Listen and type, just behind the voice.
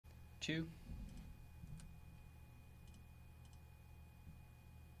2.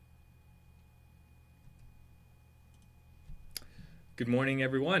 Good morning,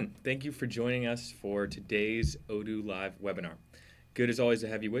 everyone. Thank you for joining us for today's Odoo Live webinar. Good as always to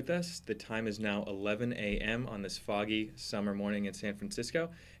have you with us. The time is now 11 a.m. on this foggy summer morning in San Francisco,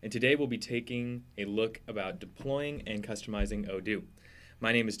 and today we'll be taking a look about deploying and customizing Odoo.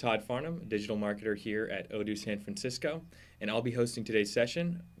 My name is Todd Farnham, a digital marketer here at Odoo San Francisco, and I'll be hosting today's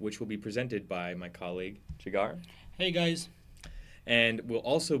session, which will be presented by my colleague, Jigar. Hey guys. And we'll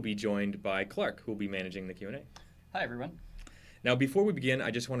also be joined by Clark, who will be managing the Q&A. Hi, everyone. Now, before we begin,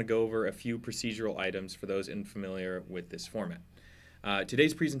 I just want to go over a few procedural items for those unfamiliar with this format.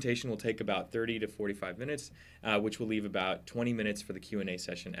 Today's presentation will take about 30 to 45 minutes, which will leave about 20 minutes for the Q&A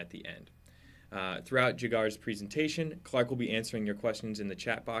session at the end. Throughout Jigar's presentation, Clark will be answering your questions in the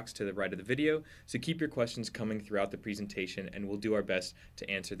chat box to the right of the video, so keep your questions coming throughout the presentation, and we'll do our best to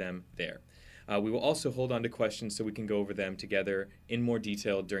answer them there. We will also hold on to questions so we can go over them together in more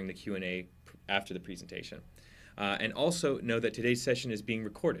detail during the Q&A after the presentation. And also know that today's session is being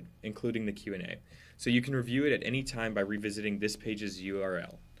recorded, including the Q&A, so you can review it at any time by revisiting this page's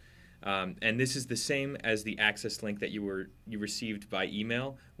URL. And this is the same as the access link that you received by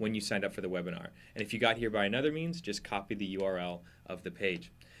email when you signed up for the webinar. And if you got here by another means, just copy the URL of the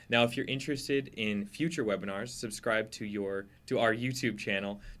page. Now, if you're interested in future webinars, subscribe to our YouTube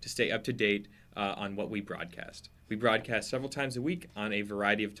channel to stay up to date on what we broadcast. We broadcast several times a week on a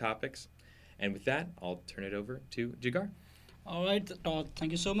variety of topics. And with that, I'll turn it over to Jigar. All right, Todd,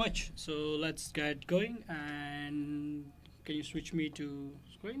 thank you so much. So let's get going, and can you switch me to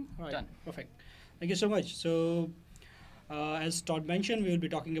screen? All right, Done. Perfect. Thank you so much. So as Todd mentioned, we will be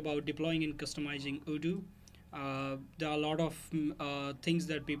talking about deploying and customizing Odoo. There are a lot of things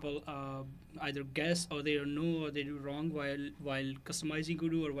that people either guess or they don't know or they do wrong while customizing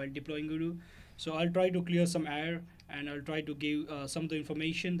Odoo or while deploying Odoo. So I'll try to clear some air, and I'll try to give some of the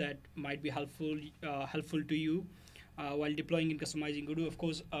information that might be helpful to you while deploying and customizing Odoo. Of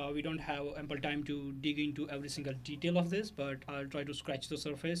course, we don't have ample time to dig into every single detail of this, but I'll try to scratch the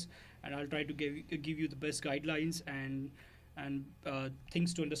surface, and I'll try to give you the best guidelines and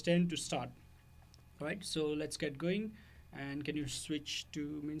things to understand to start. All right, so let's get going. And can you switch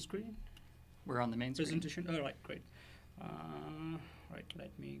to main screen? We're on the main screen. Presentation. All right, great. Right,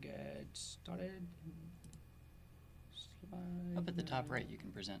 let me get started. Slide Up at the top right, you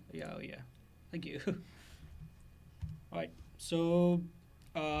can present. Yeah, thank you. All right, so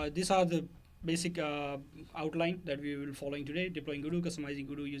these are the basic outline that we will be following today: deploying Odoo, customizing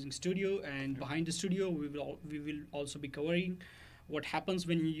Odoo using Studio, and behind the Studio, we will also be covering what happens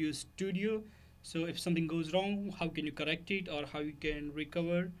when you use Studio. So if something goes wrong, how can you correct it, or how you can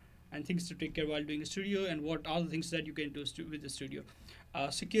recover, and things to take care while doing Studio, and what are the things that you can do with the Studio.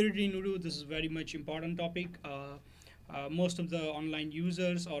 Security in Odoo, this is very much important topic. Most of the online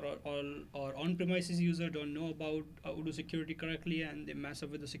users or on-premises users don't know about Odoo security correctly, and they mess up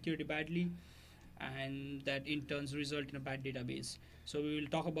with the security badly, and that in turn result in a bad database. So we will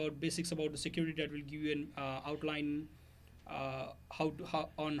talk about basics about the security that will give you an outline how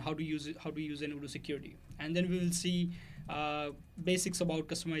to use an Odoo security, and then we will see basics about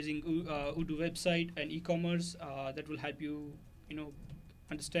customizing Odoo website and e-commerce that will help you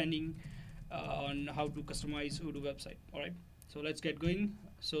understanding on how to customize Odoo website. All right, so let's get going.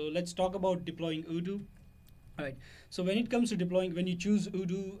 So let's talk about deploying Odoo. All right, so when it comes to deploying, when you choose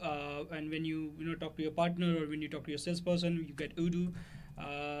Odoo and when you talk to your partner or when you talk to your salesperson, you get Odoo.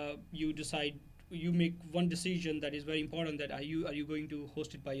 You make one decision that is very important, that are you going to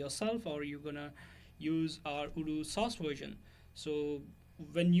host it by yourself, or are you gonna use our Odoo SaaS version? So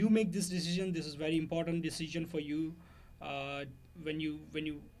when you make this decision, this is very important decision for you when you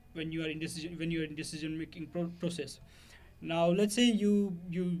are in decision making process. Now let's say you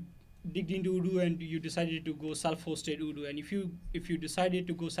digged into Odoo and you decided to go self-hosted Odoo, and if you decided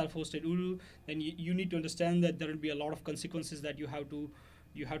to go self-hosted Odoo, then you need to understand that there will be a lot of consequences that you have to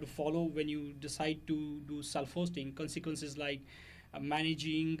follow when you decide to do self-hosting. Consequences like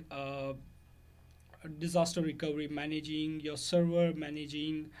managing disaster recovery, managing your server,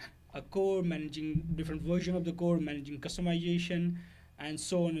 managing a core, managing different version of the core, managing customization, and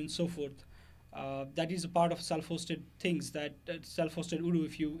so on and so forth. That is a part of self-hosted things, that self-hosted Odoo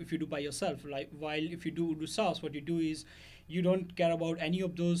if you do by yourself. Like, while if you do Odoo SaaS, what you do is you don't care about any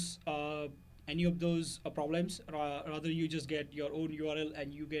of those problems. Rather, you just get your own URL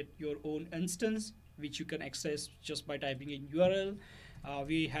and you get your own instance, which you can access just by typing in URL.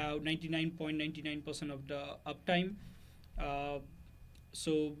 We have 99.99% of the uptime.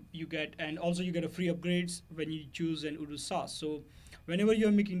 So you get, and also you get a free upgrades when you choose an Odoo SaaS. So whenever you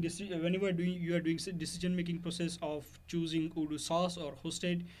are making you are doing decision making process of choosing Odoo SaaS or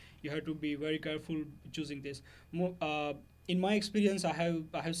hosted, you have to be very careful choosing this. In my experience, I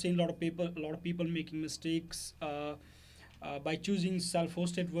have seen a lot of people making mistakes by choosing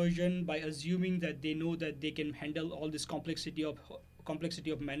self-hosted version, by assuming that they know that they can handle all this complexity of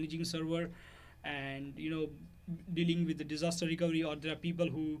managing server, and dealing with the disaster recovery. Or there are people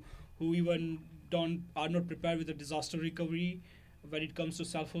who even don't are not prepared with the disaster recovery when it comes to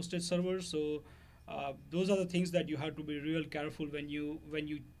self-hosted servers. So those are the things that you have to be real careful when you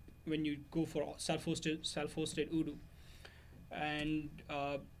go for self-hosted Odoo. And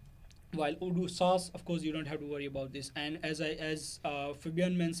while Odoo SaaS, of course, you don't have to worry about this. And as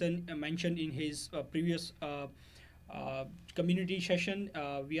Fabian mentioned in his previous community session,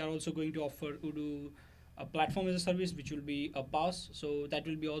 we are also going to offer Odoo a platform as a service, which will be a PaaS. So that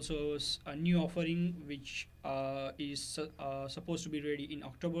will be also a new offering, which is supposed to be ready in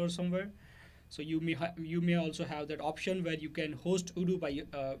October somewhere. So you may also have that option where you can host Odoo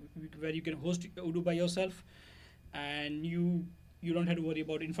by yourself, and you don't have to worry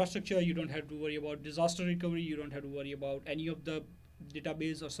about infrastructure, you don't have to worry about disaster recovery, you don't have to worry about any of the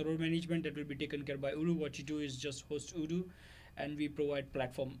database or server management. That will be taken care by Odoo. What you do is just host Odoo, and we provide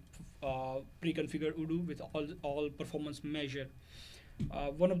platform pre-configured Odoo with all performance measure.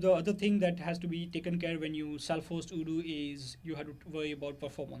 One of the other thing that has to be taken care when you self-host Odoo is you have to worry about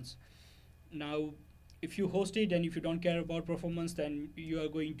performance. Now, if you host it and if you don't care about performance, then you are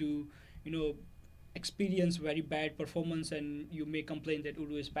going to, experience very bad performance, and you may complain that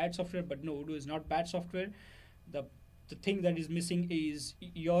Odoo is bad software. But no, Odoo is not bad software. The thing that is missing is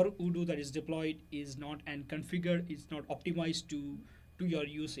your Odoo that is deployed is not and configured, is not optimized to your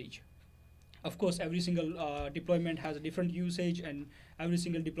usage. Of course, every single deployment has a different usage, and every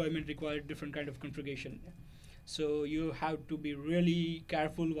single deployment requires different kind of configuration. So you have to be really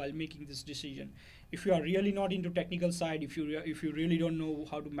careful while making this decision. If you are really not into technical side, if you really don't know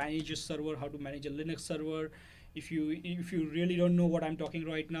how to manage a server, how to manage a Linux server, if you really don't know what I'm talking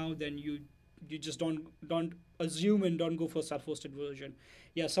right now, then you just don't assume and don't go for self-hosted version.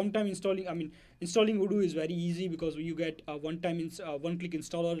 Yeah, sometimes installing Odoo is very easy, because you get a one-click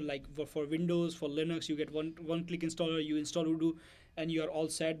installer. Like for Windows, for Linux, you get one-click installer, you install Odoo, and you are all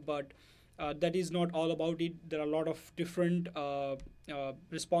set. But that is not all about it. There are a lot of different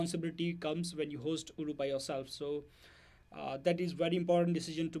responsibility comes when you host Odoo by yourself. So that is very important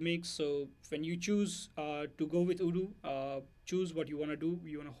decision to make. So when you choose to go with Odoo, choose what you want to do.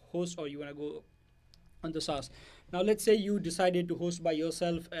 You want to host or you want to go on the SaaS. Now let's say you decided to host by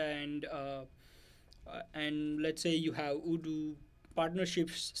yourself, and let's say you have Odoo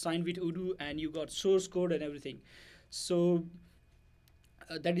partnerships signed with Odoo, and you got source code and everything. So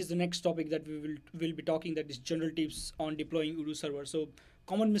that is the next topic that we will be talking. That is general tips on deploying Odoo server. So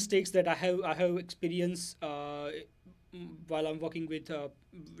common mistakes that I have experienced while I'm working with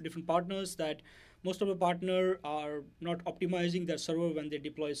different partners, that most of the partner are not optimizing their server when they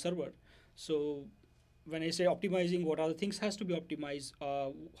deploy a server. So when I say optimizing, what are the things has to be optimized?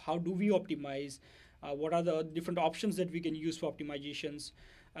 How do we optimize? What are the different options that we can use for optimizations?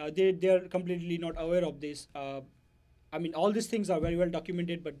 They are completely not aware of this. All these things are very well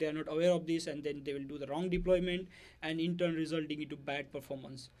documented, but they are not aware of this, and then they will do the wrong deployment, and in turn resulting into bad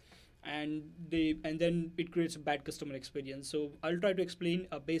performance, and then it creates a bad customer experience. So I'll try to explain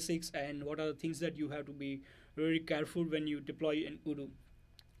basics and what are the things that you have to be very careful when you deploy in Odoo.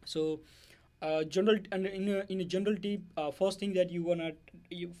 So in a general tip, first thing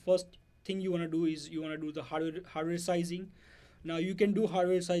you wanna do is you wanna do the hardware sizing. Now you can do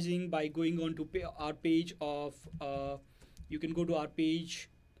hardware sizing by going on to our page of, you can go to our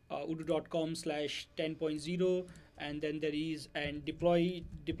page, odoo.com/10.0, and then there is an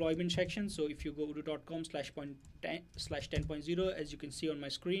deployment section. So if you go odoo.com/10.0, as you can see on my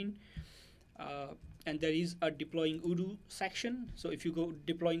screen, and there is a deploying Odoo section. So if you go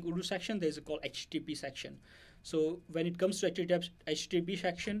deploying Odoo section, there's a called HTTP section. So when it comes to HTTP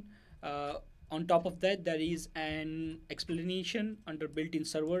section, on top of that, there is an explanation under built-in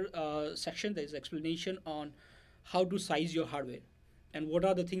server section. There is explanation on how to size your hardware and what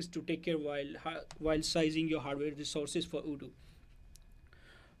are the things to take care while sizing your hardware resources for Odoo.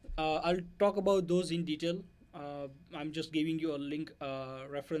 I'll talk about those in detail. I'm just giving you a link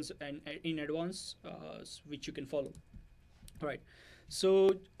reference and in advance, which you can follow. All right.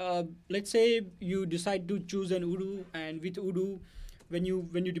 So let's say you decide to choose an Odoo, and with Odoo, when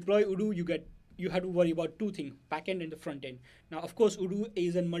you deploy Odoo, you have to worry about two things: backend and the front end. Now, of course, Odoo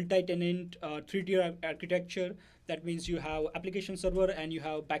is a multi-tenant, three-tier architecture. That means you have application server and you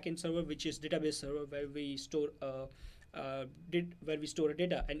have backend server, which is database server, where we store where we store our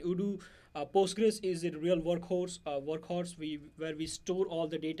data. And Odoo Postgres is a real workhorse where we store all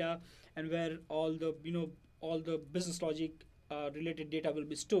the data, and where all the all the business logic related data will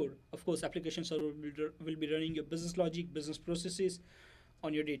be stored. Of course, application server will be running your business logic, business processes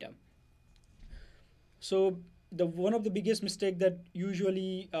on your data. So the one of the biggest mistake that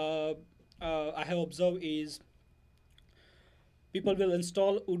usually I have observed is people will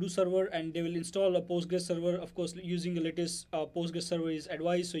install Odoo server and they will install a Postgres server. Of course, using the latest Postgres server is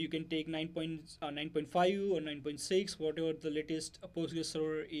advised, so you can take 9.5 or 9.6, whatever the latest Postgres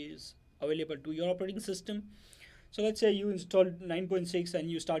server is available to your operating system. So let's say you install 9.6 and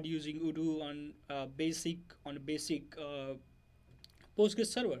you start using Odoo on a basic Postgres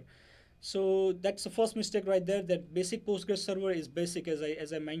server. So that's the first mistake right there. That basic Postgres server is basic,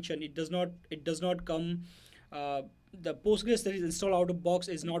 as I mentioned. It does not come. The Postgres that is installed out of box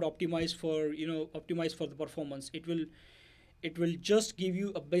is not optimized for the performance. It will just give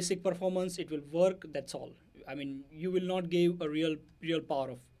you a basic performance. It will work. That's all. I mean, you will not give a real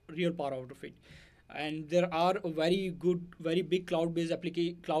power out of it. And there are a very big cloud-based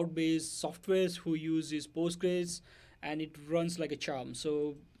softwares who use this Postgres, and it runs like a charm.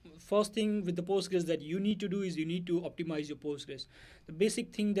 So first thing with the Postgres that you need to do is you need to optimize your Postgres. The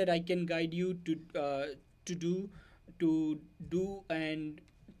basic thing that I can guide you to do and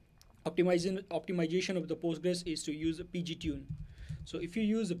optimization of the Postgres is to use a pgtune. So if you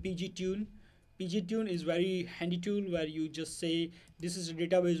use a pgtune is very handy tool where you just say, this is the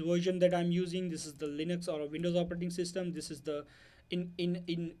database version that I'm using, this is the Linux or a Windows operating system, this is the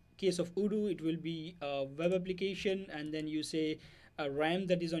in case of Odoo it will be a web application, and then you say a RAM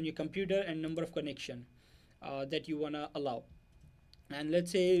that is on your computer and number of connection that you wanna allow. And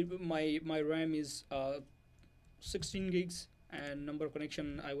let's say my RAM is 16 gigs and number of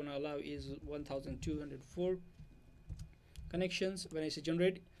connection I wanna allow is 1204 connections. When I say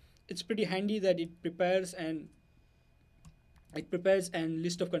generate, it's pretty handy that it prepares and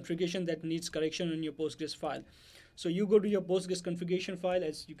list of configuration that needs correction in your Postgres file. So you go to your Postgres configuration file,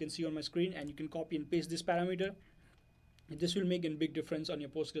 as you can see on my screen, and you can copy and paste this parameter. This will make a big difference on your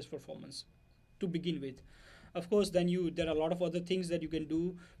Postgres performance to begin with. Of course, then there are a lot of other things that you can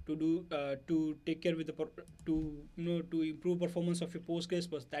do to take care with to improve performance of your Postgres,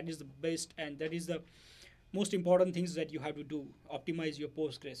 but that is the best and that is the most important things that you have to do. Optimize your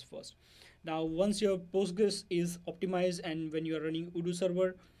Postgres first. Now, once your Postgres is optimized and when you are running Odoo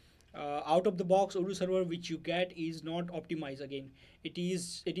server, out of the box Odoo server which you get is not optimized. Again, it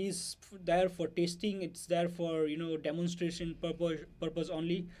is there for testing. It's there for demonstration purpose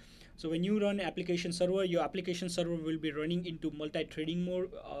only. So when you run application server, your application server will be running into multi-threading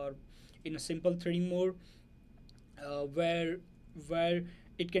mode or in a simple threading mode, where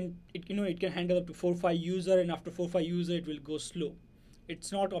it can handle up to 4 or 5 user, and after 4 or 5 user it will go slow.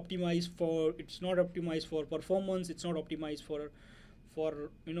 It's not optimized for performance. It's not optimized for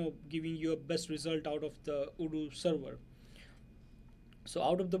giving you a best result out of the Odoo server. So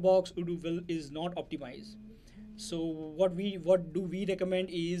out of the box Odoo is not optimized. So what do we recommend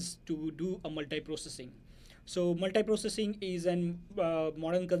is to do a multi-processing. So multi-processing is a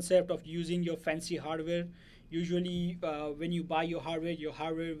modern concept of using your fancy hardware. Usually when you buy your hardware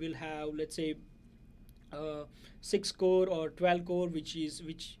will have, let's say, 6 core or 12 core,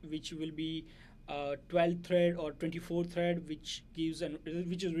 which will be 12 thread or 24 thread, which is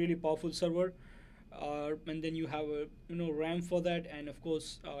really powerful server. And then you have a RAM for that, and of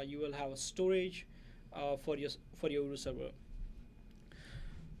course you will have a storage for your Odoo server.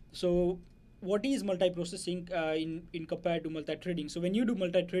 So what is multi-processing in compared to multi-threading? So when you do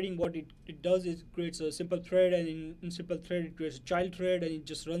multi-threading, what it does is it creates a simple thread, and in simple thread it creates a child thread, and it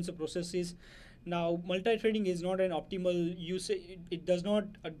just runs the processes. Now, multi-threading is not an optimal usage. It does not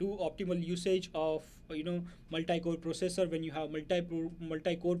do optimal usage of multi-core processor. When you have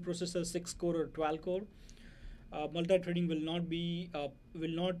multi-core processor, 6 core or 12 core, multi-threading will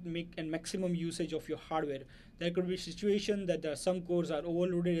not make a maximum usage of your hardware. There could be situation that some cores are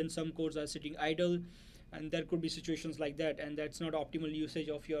overloaded and some cores are sitting idle, and there could be situations like that, and that's not optimal usage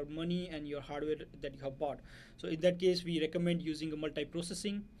of your money and your hardware that you have bought. So in that case, we recommend using a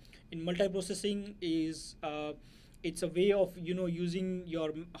multi-processing. In multi-processing is it's a way of using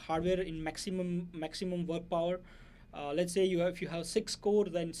your hardware in maximum work power. Let's say if you have 6 core,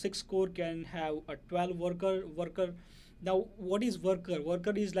 then 6 core can have a 12 worker. Now, what is worker?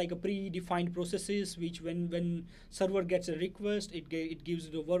 Worker is like a predefined processes which when server gets a request, it gives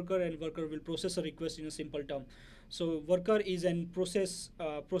the worker, and worker will process a request in a simple term. So worker is an process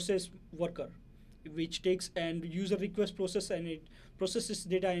worker, which takes and user request process, and it processes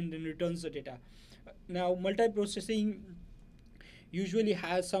data and then returns the data. Now, multiprocessing usually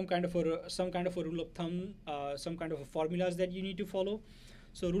has some kind of a rule of thumb, some kind of a formulas that you need to follow.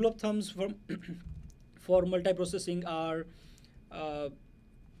 So rule of thumbs for for multiprocessing are uh,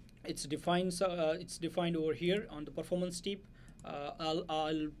 it's defined over here on the performance tip. Uh, I'll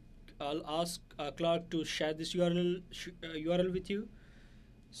I'll I'll ask Clark to share this URL with you.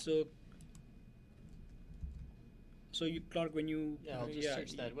 So you, Clark, when you Yeah, I'll just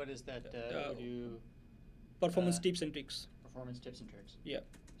search that. What is that? Odoo performance tips and tricks. performance tips and tricks. Yeah.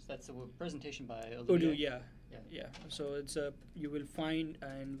 So that's a presentation by Odoo, yeah. Yeah. Yeah. So it's a you will find,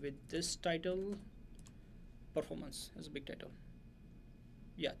 and with this title, performance is a big title.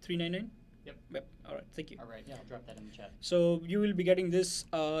 Yeah, 399. Yep. Yep. All right. Thank you. All right. Yeah, I'll drop that in the chat. So you will be getting this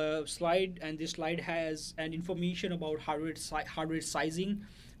slide, and this slide has an information about hardware sizing,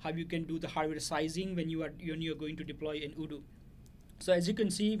 how you can do the hardware sizing when you are going to deploy in Odoo. So as you can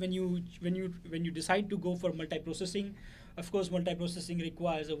see, when you decide to go for multiprocessing, of course, multiprocessing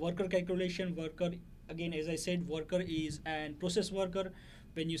requires a worker calculation. Worker, again, as I said, worker is an process worker.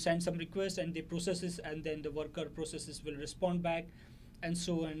 When you send some request and they processes, and then the worker processes will respond back, and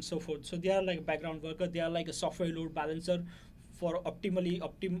so on and so forth. So they are like a background worker. They are like a software load balancer for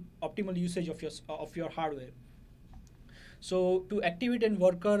optimal usage of your hardware. So to activate a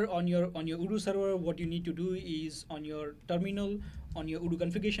worker on your Odoo server, what you need to do is on your terminal, on your Odoo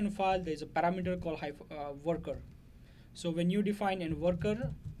configuration file, there is a parameter called worker. So when you define a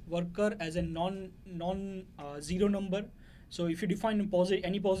worker as a zero number, so if you define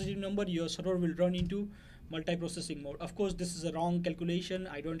any positive number, your server will run into multiprocessing mode. Of course, this is a wrong calculation.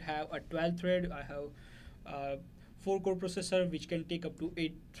 I don't have a 12 thread. I have a 4-core processor which can take up to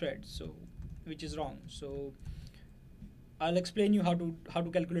 8 threads, so which is wrong. So I'll explain you how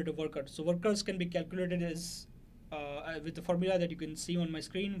to calculate a worker. So workers can be calculated as with the formula that you can see on my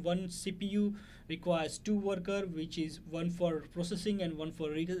screen. One CPU requires 2 worker, which is one for processing and one for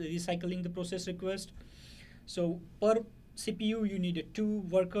recycling the process request. So per CPU you need 2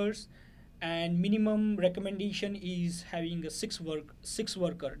 workers, and minimum recommendation is having a 6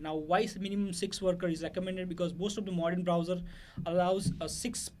 worker. Now why is minimum 6 worker is recommended? Because most of the modern browser allows a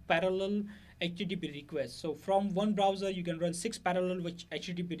 6 parallel HTTP requests. So from one browser you can run 6 parallel which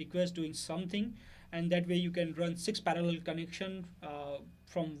HTTP requests doing something, and that way you can run 6 parallel connection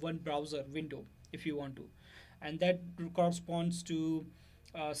from one browser window if you want to, and that corresponds to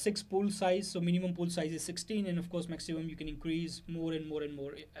 6 pool size. So minimum pool size is 16, and of course maximum you can increase more and more and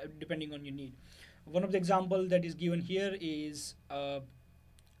more depending on your need. One of the example that is given here is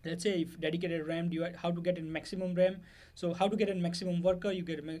let's say if dedicated RAM, how to get in maximum RAM. So how to get in maximum worker, you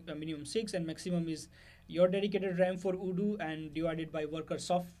get a minimum 6, and maximum is your dedicated RAM for Odoo and divided by worker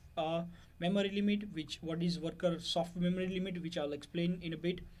soft memory limit, what is worker soft memory limit, which I'll explain in a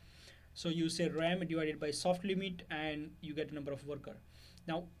bit. So you say RAM divided by soft limit and you get a number of worker.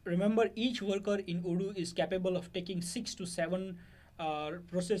 Now remember, each worker in Odoo is capable of taking 6 to 7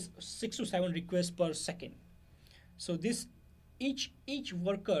 requests per second. So this each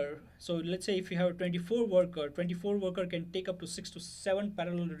worker, so let's say if you have 24 worker can take up to 6 to 7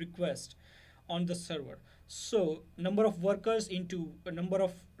 parallel requests on the server. So number of workers into a number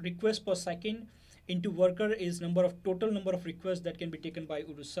of requests per second into worker is total number of requests that can be taken by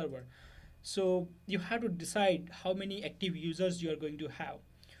Odoo server. So you have to decide how many active users you are going to have.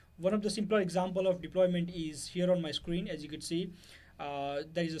 One of the simpler example of deployment is here on my screen. As you could see,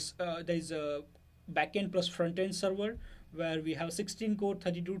 there is a backend plus frontend server where we have 16 core,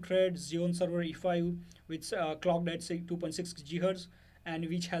 32 threads, Xeon server E5 with clocked at 2.6 GHz and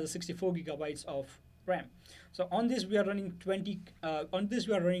which has 64 gigabytes of RAM. So on this we are running 20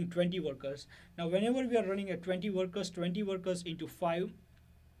 workers. Now whenever we are running at 20 workers into 5,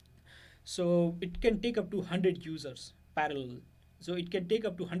 so it can take up to 100 users parallel. So it can take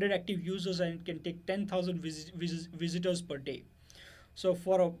up to 100 active users, and it can take 10,000 visitors per day. So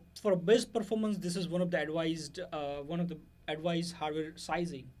for a best performance, this is one of the advised hardware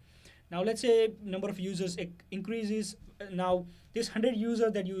sizing. Now let's say number of users increases. Now this 100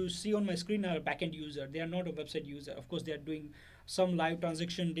 user that you see on my screen are a backend user. They are not a website user. Of course, they are doing some live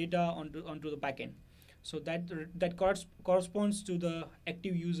transaction data onto the backend. So that corresponds to the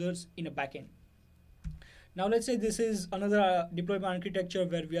active users in a backend. Now let's say this is another deployment architecture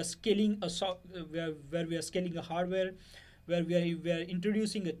where we are scaling where we are scaling a hardware, where we are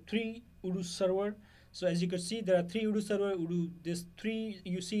introducing a 3 Odoo server. So as you can see, there are 3 Odoo server. This 3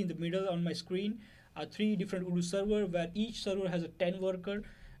 you see in the middle on my screen are 3 different Odoo server, where each server has a 10 worker,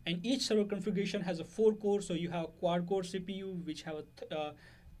 and each server configuration has a 4 core. So you have quad core CPU which have a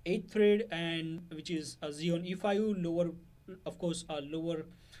 8 thread, and which is a Xeon E5 lower, of course, a lower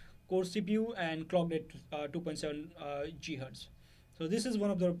core CPU and clocked at 2.7 GHz. So this is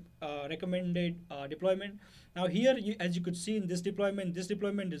one of the recommended deployment. Now here, as you could see in this deployment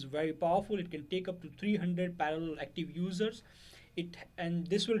is very powerful. It can take up to 300 parallel active users. And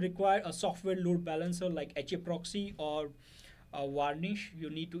this will require a software load balancer like HA proxy or Varnish. You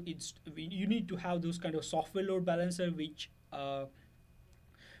need to have those kind of software load balancer which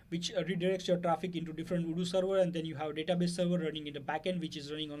redirects your traffic into different Odoo server, and then you have a database server running in the backend, which is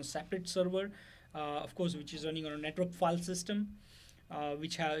running on a separate server, of course, which is running on a network file system,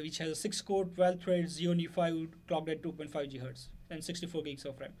 which has a 6-core, 12 threads, Xeon E5 clocked at 2.5 GHz and 64 gigs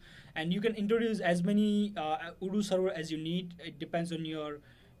of RAM. And you can introduce as many Odoo server as you need. It depends on your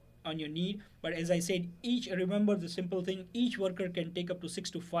need. But as I said, remember the simple thing: each worker can take up to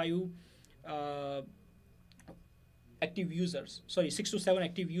 6 to 5 active users. Sorry, 6 to 7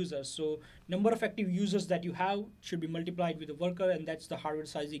 active users. So number of active users that you have should be multiplied with the worker, and that's the hardware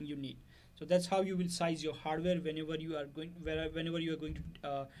sizing you need. So that's how you will size your hardware whenever you are going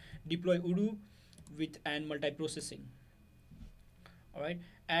to deploy Odoo with and multiprocessing. All right,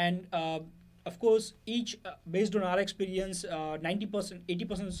 and of course, each based on our experience, 90%,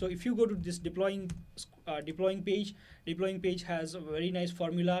 80%. So if you go to this deploying page has a very nice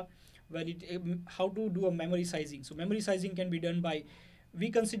formula where how to do a memory sizing. So memory sizing can be done by, we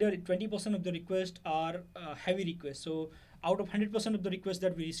consider 20% of the requests are heavy requests. So out of 100% of the requests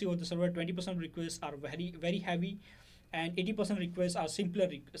that we receive on the server, 20% requests are very, very heavy, and 80% requests are simpler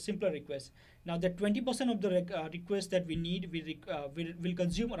requests. Now the 20% of the requests that we need will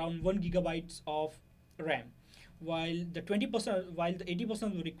consume around 1 gigabytes of RAM, while the 80%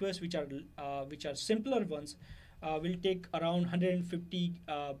 of the requests which are simpler ones will take around 150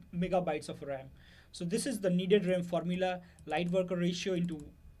 megabytes of RAM. So this is the needed RAM formula: light worker ratio into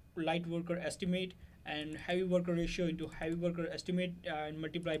light worker estimate, and heavy worker ratio into heavy worker estimate, and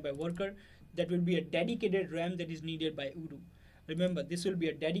multiplied by worker. That will be a dedicated RAM that is needed by Odoo. Remember, this will be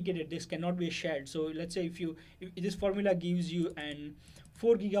a dedicated. This cannot be shared. So let's say if this formula gives you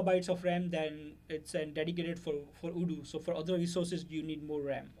 4 gigabytes of RAM, then it's dedicated for Odoo. So for other resources, you need more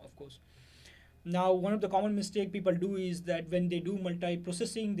RAM, of course. Now, one of the common mistake people do is that when they do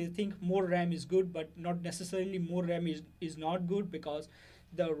multiprocessing, they think more RAM is good, but not necessarily more RAM is not good, because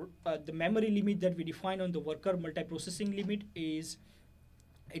the memory limit that we define on the worker multiprocessing limit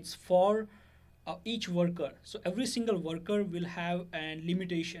it's for each worker. So every single worker will have a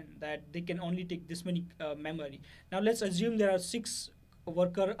limitation that they can only take this many memory. Now let's assume there are 6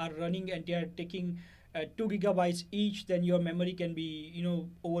 workers are running and they are taking 2 gigabytes each. Then your memory can be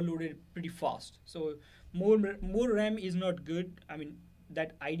overloaded pretty fast. So more RAM is not good. I mean,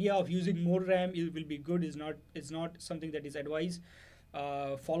 that idea of using more RAM will be good is not something that is advised.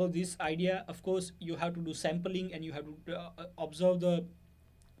 Follow this idea. Of course, you have to do sampling, and you have to observe the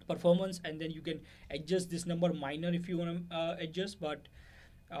performance, and then you can adjust this number minor if you want to adjust. But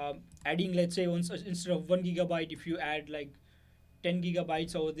adding, let's say, instead of 1 gigabyte, if you add like 10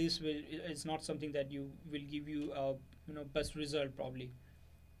 gigabytes over this, it's not something that will give you best result probably.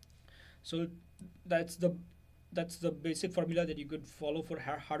 So that's the basic formula that you could follow for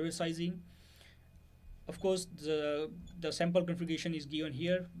hardware sizing. Of course, the sample configuration is given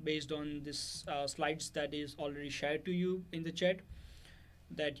here based on this slides that is already shared to you in the chat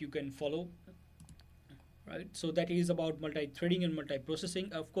that you can follow. Right, so that is about multi-threading and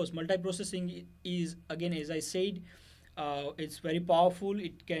multiprocessing. Of course, multiprocessing is, again, as I said, it's very powerful.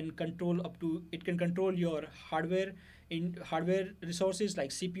 It can control your hardware resources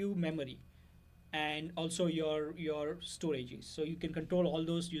like CPU, memory, and also your storages. So you can control all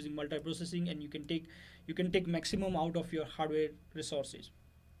those using multiprocessing, and you can take maximum out of your hardware resources.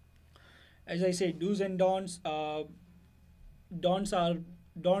 As I say, do's and don'ts.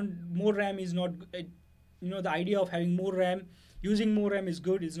 More RAM is not. The idea of having more RAM, using more RAM is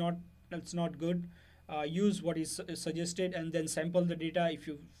good. That's not good. Use what is suggested, and then sample the data. If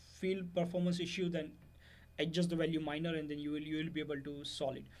you feel performance issue, then adjust the value minor, and then you will be able to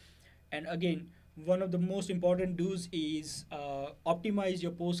solve it. And again, one of the most important do's is optimize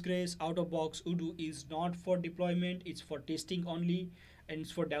your Postgres. Out of box Odoo is not for deployment; it's for testing only, and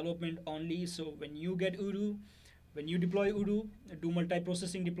it's for development only. So when you deploy Odoo, do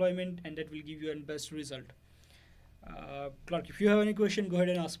multiprocessing deployment, and that will give you a best result. Clark, if you have any question, go ahead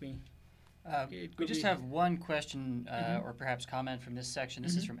and ask me. We just have one question or perhaps comment from this section.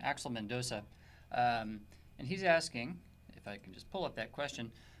 This is from Axel Mendoza. And he's asking, if I can just pull up that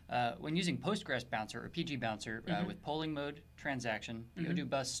question, when using Postgres Bouncer or PG Bouncer with polling mode transaction, the Odoo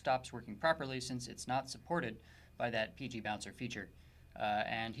bus stops working properly since it's not supported by that PG Bouncer feature.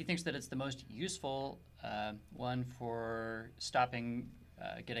 And he thinks that it's the most useful one for stopping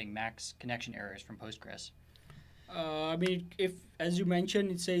getting max connection errors from Postgres? I mean, if as you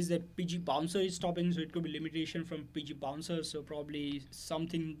mentioned, it says that PG bouncer is stopping, so it could be limitation from PG bouncer. So probably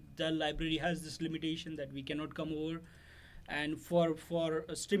something the library has this limitation that we cannot come over. And for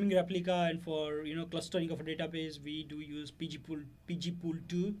a streaming replica and for clustering of a database, we do use PG pool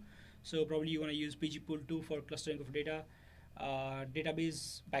 2. So probably you want to use PG pool 2 for clustering of data,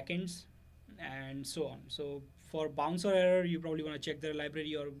 database backends, and so on. So for bouncer error, you probably want to check the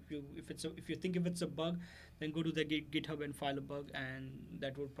library, or if you think if it's a bug, then go to the GitHub and file a bug, and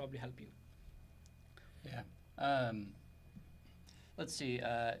that would probably help you. Yeah. Let's see.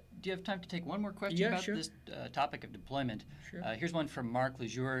 Do you have time to take one more question about sure. this topic of deployment? Sure. Here's one from Mark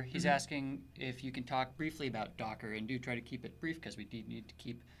Lejour. He's asking if you can talk briefly about Docker, and do try to keep it brief because we need to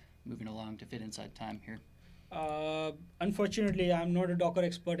keep moving along to fit inside time here. Unfortunately, I'm not a Docker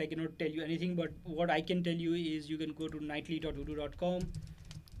expert. I cannot tell you anything, but what I can tell you is you can go to nightly.odoo.com,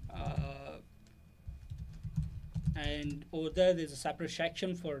 and over there's a separate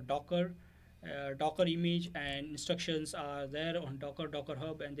section for Docker. Docker image and instructions are there on Docker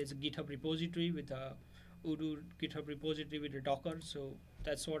Hub, and there's a GitHub repository with a Odoo GitHub repository with a Docker. So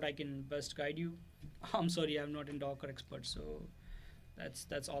that's what I can best guide you. I'm sorry, I'm not a Docker expert, so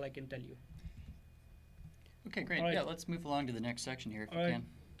that's all I can tell you. Okay, great. Right. Yeah, let's move along to the next section here if we All right.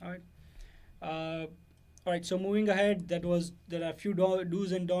 can. All right. So moving ahead, there are a few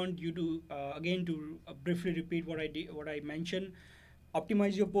do's and don'ts. You do again to briefly repeat what I mentioned.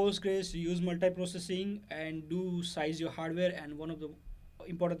 Optimize your Postgres, use multiprocessing, and do size your hardware. And one of the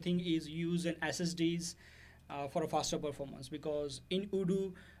important thing is use an SSDs for a faster performance, because in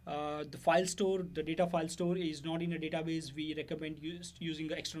Odoo, the data file store is not in a database. We recommend using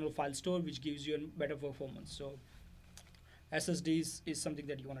an external file store, which gives you a better performance. So SSDs is something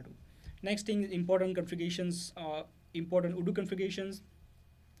that you want to do. Next thing, important configurations, important Odoo configurations.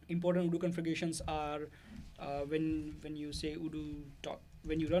 Important Odoo configurations are when you say Odoo,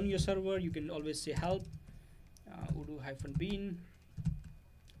 when you run your server, you can always say help, Odoo-bean,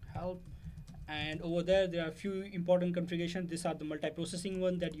 help. And over there are a few important configurations. These are the multiprocessing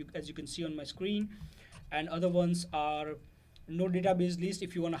one that as you can see on my screen, and other ones are no database list.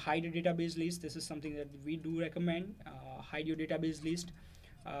 If you want to hide a database list, this is something that we do recommend. Hide your database list.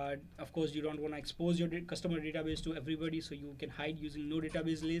 Of course, you don't want to expose your customer database to everybody, so you can hide using no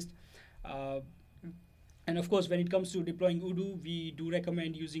database list. And of course, when it comes to deploying Odoo, we do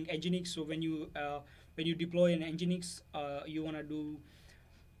recommend using Nginx. So when you deploy an Nginx, you want to do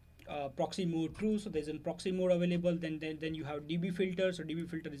proxy mode true. So there's a proxy mode available. Then you have DB filter. So DB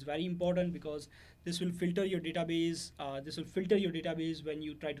filter is very important because this will filter your database. When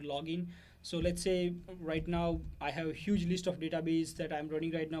you try to log in. So let's say right now I have a huge list of database that I'm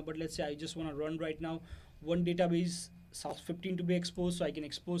running right now. But let's say I just want to run right now one database, SAS15, to be exposed. So I can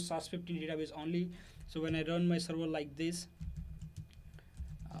expose SAS15 database only. So when I run my server like this,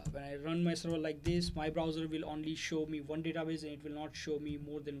 my browser will only show me one database, and it will not show me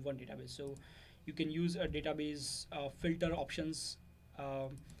more than one database. So you can use a database filter options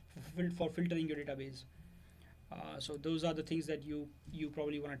for filtering your database. So those are the things that you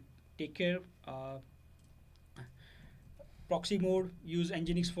probably want to take care of. Proxy mode, use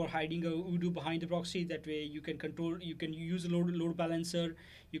Nginx for hiding a Odoo behind the proxy. That way you can use a load balancer,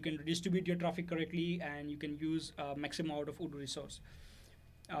 you can distribute your traffic correctly, and you can use maximum out of Odoo resource.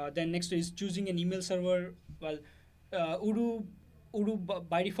 Then next is choosing an email server. Well, Odoo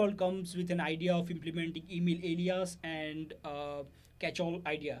by default comes with an idea of implementing email alias and catch-all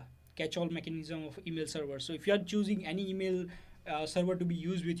mechanism of email server. So if you are choosing any email server to be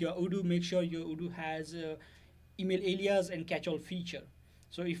used with your Odoo, make sure your Odoo has email alias and catch-all feature.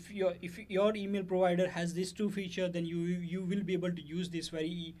 So if your email provider has these two features, then you will be able to use this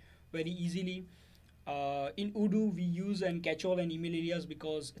very easily. In Odoo, we use an catch-all and email alias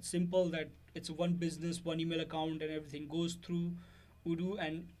because it's simple, that it's one business, one email account, and everything goes through Odoo,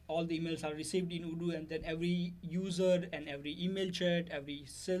 and all the emails are received in Odoo, and then every user and every email chat, every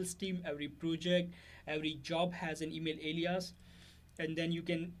sales team, every project, every job has an email alias. And then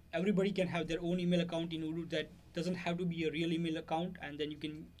everybody can have their own email account in Odoo that doesn't have to be a real email account, and then you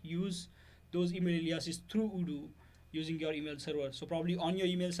can use those email aliases through Odoo using your email server. So probably on your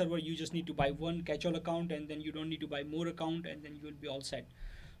email server, you just need to buy one catch-all account, and then you don't need to buy more account, and then you will be all set.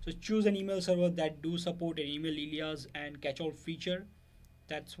 So choose an email server that do support an email alias and catch-all feature.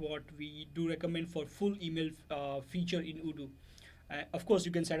 That's what we do recommend for full email feature in Odoo. Of course,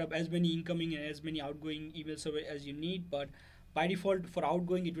 you can set up as many incoming and as many outgoing email server as you need, but by default for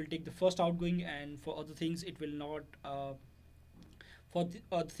outgoing, it will take the first outgoing, and for other things, it will not. For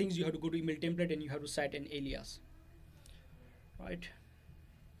the things, you have to go to email template and you have to set an alias. Right.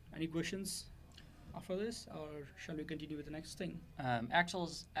 Any questions after this, or shall we continue with the next thing?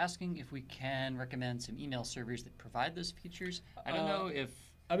 Axel's asking if we can recommend some email servers that provide those features. I don't know if...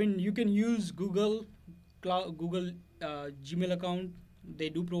 I mean, you can use Google Gmail account. They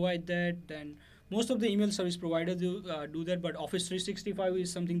do provide that. Then most of the email service providers do that, but Office 365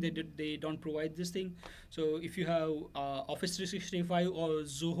 is something they don't provide this thing. So if you have Office 365 or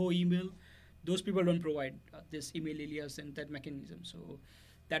Zoho email, those people don't provide this email alias and that mechanism. So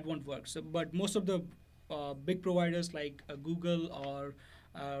that won't work. So, but most of the big providers like Google or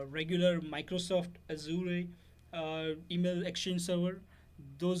regular Microsoft Azure email exchange server,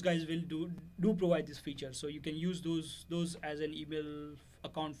 those guys will do provide this feature. So you can use those as an email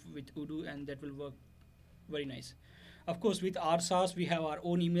account with Odoo, and that will work very nice. Of course, with our SaaS, we have our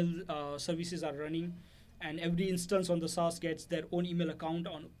own email services are running, and every instance on the SaaS gets their own email account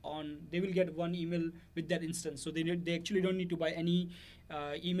on. They will get one email with that instance, so they actually don't need to buy any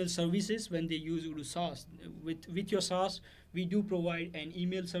email services when they use Odoo SaaS. With your SaaS, we do provide an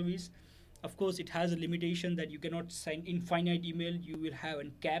email service. Of course, it has a limitation that you cannot send infinite email. You will have a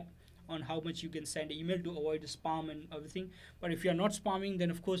cap on how much you can send email to avoid spam and everything. But if you are not spamming, then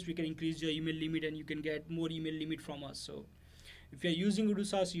of course we can increase your email limit and you can get more email limit from us. So if you're using Odoo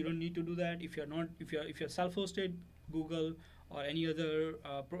SaaS, you don't need to do that. If you're self-hosted, Google or any other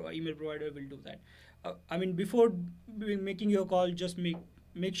email provider will do that. I mean, before making your call, just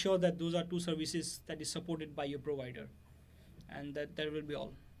make sure that those are two services that is supported by your provider, and that will be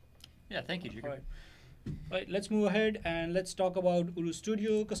all. Yeah, thank you, Jigar. All right, let's move ahead and let's talk about Odoo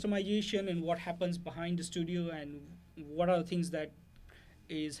Studio customization and what happens behind the studio and what are the things that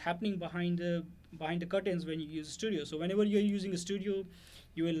is happening behind the curtains when you use Studio. So whenever you're using a Studio,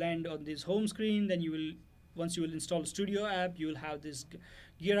 you will land on this home screen. Then once you will install Studio app, you will have this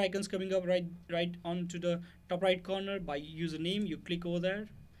gear icons coming up right onto the top right corner. By username, you click over there.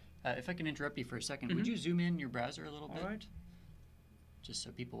 If I can interrupt you for a second, would you zoom in your browser a little bit? All right. Just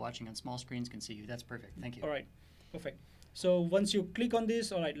so people watching on small screens can see you. That's perfect. Thank you. All right, perfect. So once you click on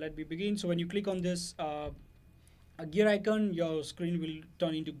this, all right, let me begin. So when you click on this a gear icon, your screen will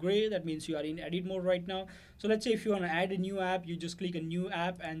turn into gray. That means you are in edit mode right now. So let's say if you want to add a new app, you just click a new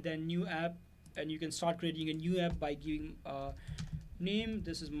app and then new app, and you can start creating a new app by giving a name.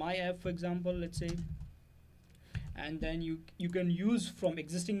 This is my app, for example, let's say. And then you can use from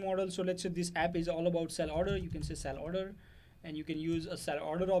existing model. So let's say this app is all about sell order. You can say sell order. And you can use a sell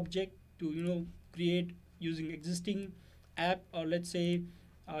order object to create using existing app, or let's say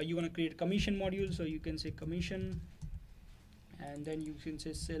you want to create a commission module, so you can say commission, and then you can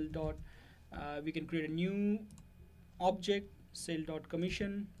say sell dot. We can create a new object, sell dot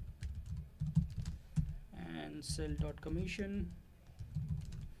commission, and sell dot commission,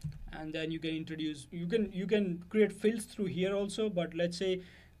 and then you can introduce. You can create fields through here also, but let's say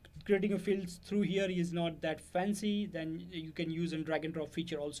creating a field through here is not that fancy. Then you can use a drag and drop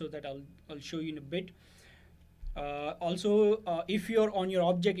feature also that I'll show you in a bit. Also, if you're on your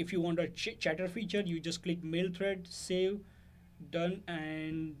object, if you want a chatter feature, you just click mail thread, save, done,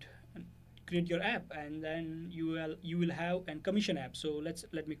 and create your app, and then you will have a commission app. So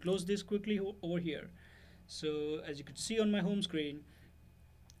let me close this quickly over here. So as you could see on my home screen,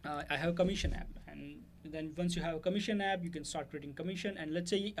 I have a commission app, and then once you have a commission app, you can start creating commission. And let's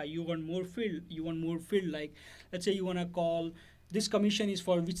say you want more field, like let's say you want to call this commission is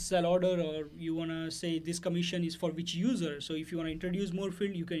for which sell order, or you want to say this commission is for which user. So if you want to introduce more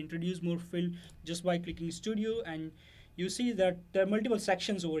field, you can introduce more field just by clicking Studio, and you see that there are multiple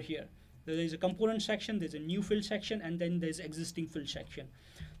sections over here. There is a component section, there's a new field section, and then there's existing field section.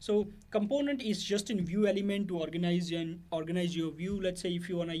 So component is just in view element to organize your view. Let's say if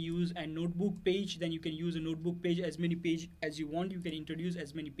you want to use a notebook page, then you can use a notebook page as many page as you want. You can introduce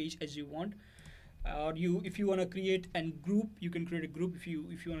as many page as you want. Or if you want to create a group, you can create a group. If you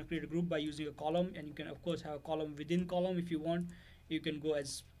want to create a group by using a column, and you can of course have a column within column if you want. You can go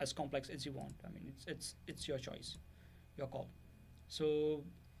as complex as you want. I mean, it's your choice, your call. So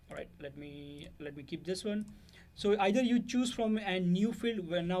all right, let me keep this one. So either you choose from a new field.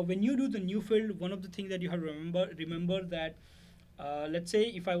 Now when you do the new field, one of the things that you have to remember that let's say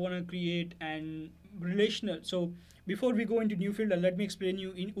if I want to create an relational. So before we go into new field, let me explain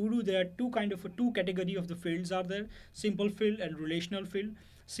you. In Odoo, there are two category of the fields are there: simple field and relational field.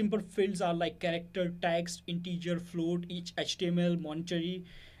 Simple fields are like character, text, integer, float, each HTML, monetary.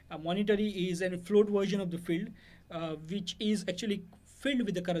 Monetary is a float version of the field, which is actually filled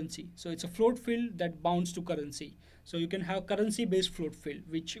with the currency. So it's a float field that bounds to currency. So you can have currency based float field,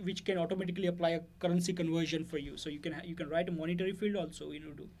 which can automatically apply a currency conversion for you. So you can write a monetary field also in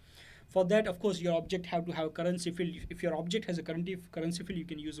Odoo. For that, of course, your object have to have a currency field. If your object has a currency field, you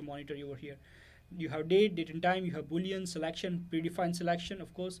can use a monitor over here. You have date and time, you have boolean, selection, predefined selection,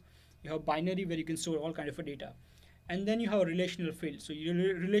 of course. You have binary where you can store all kind of a data. And then you have a relational field. So your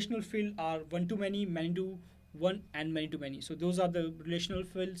relational field are one-to-many, many-to-one, and many-to-many. So those are the relational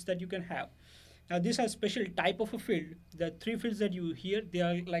fields that you can have. Now this has special type of a field. The three fields that you hear, they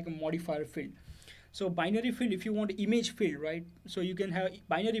are like a modifier field. So binary field, if you want image field, right? So you can have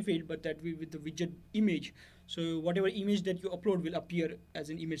binary field, but that will with the widget image. So whatever image that you upload will appear as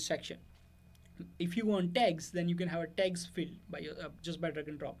an image section. If you want tags, then you can have a tags field by just by drag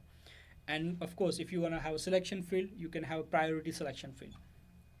and drop. And of course, if you want to have a selection field, you can have a priority selection field.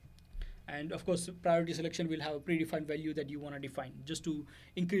 And of course, priority selection will have a predefined value that you want to define just to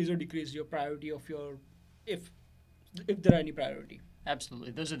increase or decrease your priority of your, if there are any priority.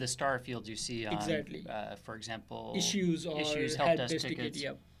 Absolutely. Those are the star fields you see on, exactly. For example, issues or help desk tickets.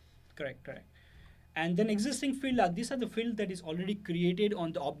 Yep. Correct. And then existing field, these are the fields that is already created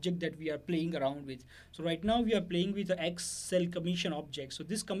on the object that we are playing around with. So right now we are playing with the X cell commission object. So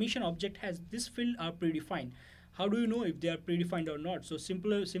this commission object has this field are predefined. How do you know if they are predefined or not? So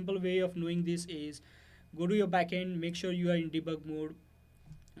simple way of knowing this is go to your backend, make sure you are in debug mode.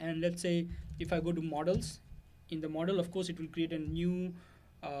 And let's say if I go to models, in the model, of course, it will create a new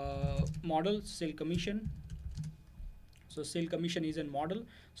model, sale commission. So sale commission is a model.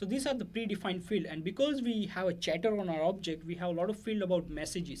 So these are the predefined field. And because we have a chatter on our object, we have a lot of field about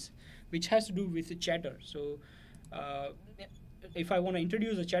messages, which has to do with the chatter. So if I want to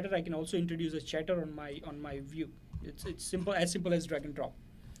introduce a chatter, I can also introduce a chatter on my view. It's simple as drag and drop.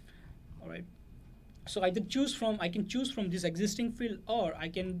 All right. So I can choose from this existing field, or I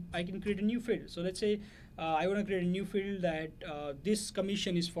can create a new field. So let's say I want to create a new field that this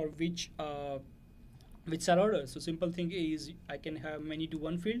commission is for which cell order. So simple thing is I can have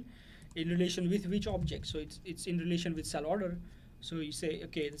many-to-one field in relation with which object. So it's in relation with cell order. So you say,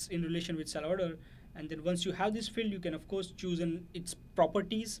 okay, it's in relation with cell order. And then once you have this field, you can of course choose its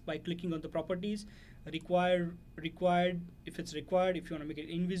properties by clicking on the properties. Required, if it's required, if you want to make it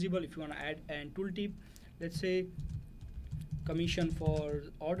invisible, if you want to add an tooltip. Let's say commission for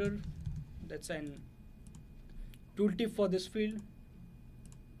order. That's an tooltip for this field.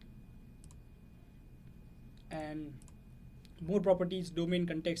 And more properties, domain,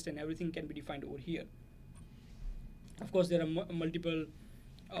 context, and everything can be defined over here. Of course, there are multiple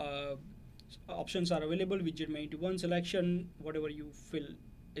options are available. Widget many-to-one selection, whatever you feel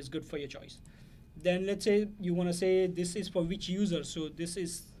is good for your choice. Then let's say you want to say this is for which user. So this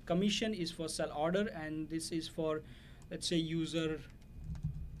is commission is for cell order, and this is for, let's say, user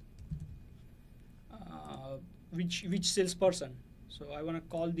which salesperson. So I want to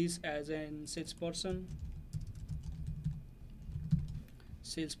call this as an salesperson.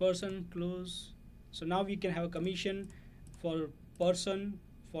 Close. So now we can have a commission for person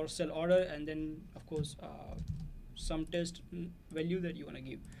for cell order, and then of course some test value that you want to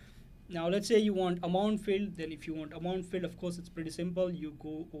give. Now let's say you want amount field. Then if you want amount field, of course it's pretty simple. You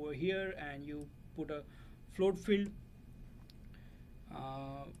go over here and you put a float field.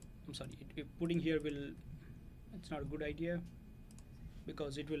 I'm sorry, putting here it's not a good idea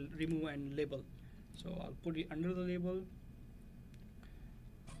because it will remove and label. So I'll put it under the label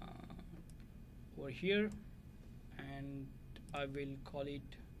over here, and I will call it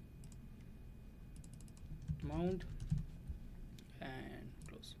amount and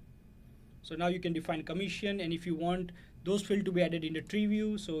close. So now you can define commission, and if you want those fields to be added in the tree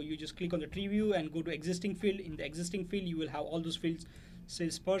view, so you just click on the tree view and go to existing field. In the existing field, you will have all those fields: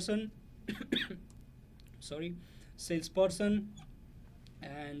 salesperson, sorry, salesperson,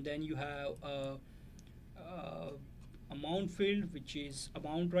 and then you have amount field, which is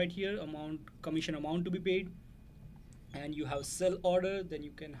amount right here, commission amount to be paid, and you have cell order. Then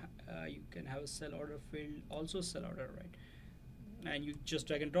you can have a cell order field, also cell order, right? And you just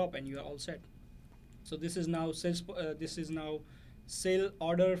drag and drop, and you are all set. So this is now sale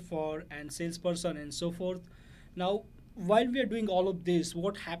order for and salesperson and so forth. Now, while we are doing all of this,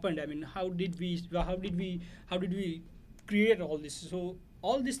 what happened? I mean, how did we create all this? So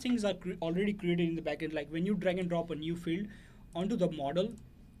all these things are already created in the backend. Like when you drag and drop a new field onto the model,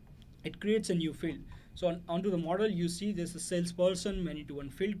 it creates a new field. So onto the model, you see there's a salesperson many-to-one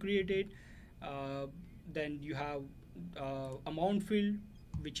field created. Then you have amount field,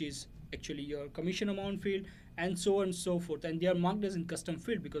 which is actually your commission amount field, and so on and so forth. And they are marked as in custom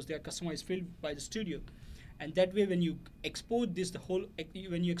field because they are customized field by the studio. And that way, when you export this,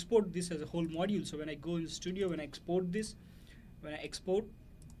 when you export this as a whole module. So when I go in the studio, when I export this,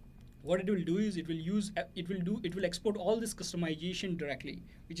 what it will do is it will export all this customization directly,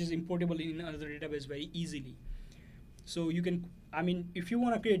 which is importable in another database very easily. So you can, I mean, if you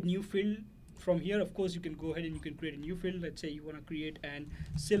want to create new field from here, of course you can go ahead and you can create a new field. Let's say you want to create an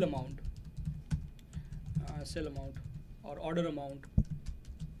sell amount or order amount.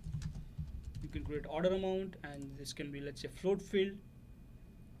 You can create order amount, and this can be, let's say, float field,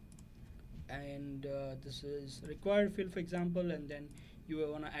 and this is required field, for example, and then you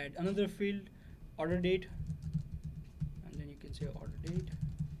want to add another field, order date, and then you can say order date,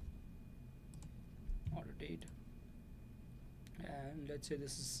 and let's say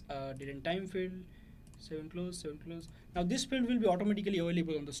this is date and time field, 7 close. Now this field will be automatically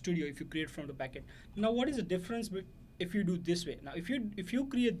available on the studio if you create from the backend. Now what is the difference if you do this way? Now if you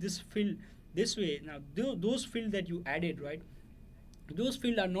create this field this way, now those fields that you added, right, those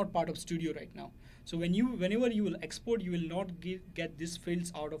fields are not part of Studio right now. So whenever you will export, you will not get these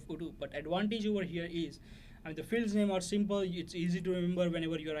fields out of Odoo. But advantage over here is, I mean, the fields name are simple. It's easy to remember.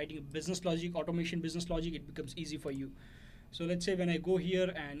 Whenever you're writing a business logic, automation business logic, it becomes easy for you. So let's say when I go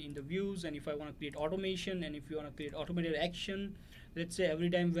here and in the views, and if I want to create automation, and if you want to create automated action, let's say every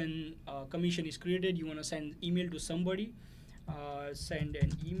time when commission is created, you want to send email to somebody, send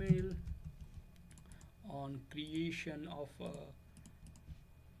an email on creation of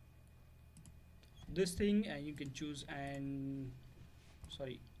this thing, and you can choose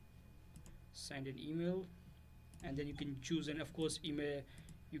send an email, and then you can choose, and of course email,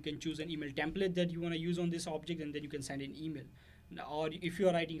 you can choose an email template that you want to use on this object, and then you can send an email. Now, or if you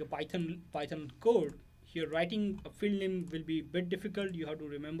are writing a Python code, here writing a field name will be a bit difficult. You have to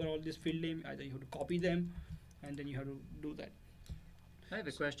remember all this field name, either you have to copy them, and then you have to do that. I have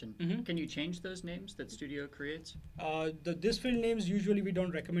a question. Can you change those names that Studio creates? This field names, usually we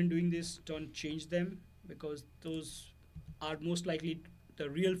don't recommend doing this. Don't change them, because those are most likely the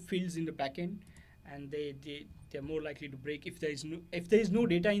real fields in the backend, and they're more likely to break. If there is no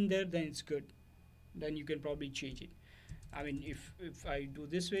data in there, then it's good. Then you can probably change it. I mean, if I do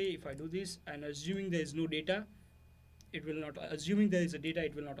this way, if I do this, and assuming there is no data, it will not. Assuming there is a data,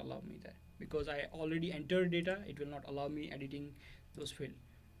 it will not allow me that, because I already entered data. It will not allow me editing those fields.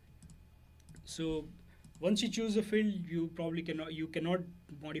 So once you choose a field, you probably cannot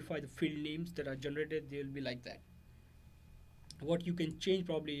modify the field names that are generated. They will be like that. What you can change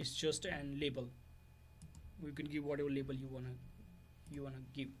probably is just an label. You can give whatever label you wanna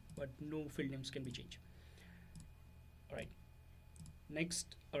give, but no field names can be changed. All right.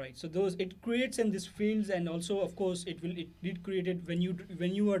 Next, all right. So it creates in these fields, and also of course it did create it when you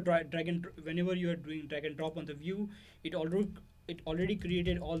are whenever you are doing drag and drop on the view, it already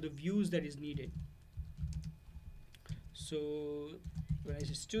created all the views that is needed. So when I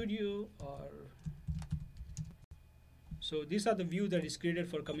say Studio, so these are the view that is created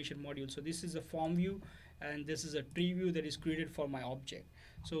for commission module. So this is a form view, and this is a tree view that is created for my object.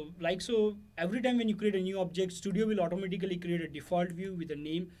 So every time when you create a new object, Studio will automatically create a default view with a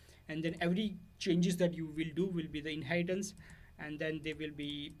name, and then every changes that you will do will be the inheritance, and then they will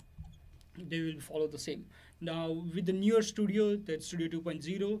follow the same. Now with the newer Studio, that's Studio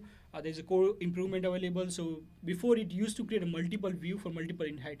 2.0, there's a core improvement available. So before, it used to create a multiple view for multiple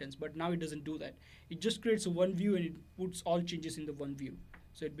inheritance, but now it doesn't do that. It just creates a one view, and it puts all changes in the one view.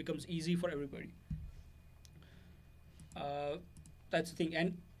 So it becomes easy for everybody. That's the thing.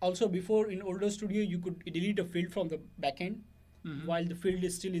 And also before, in Odoo Studio, you could delete a field from the backend while the field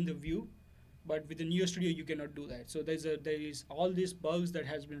is still in the view. But with the newer Studio, you cannot do that. So there is all these bugs that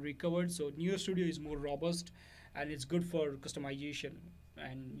has been recovered. So newer Studio is more robust, and it's good for customization,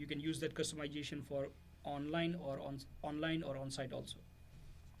 and you can use that customization for online or on-site also.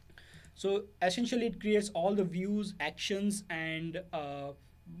 So essentially, it creates all the views, actions, and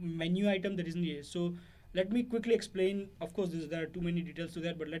menu item that is needed. So let me quickly explain. Of course, there are too many details to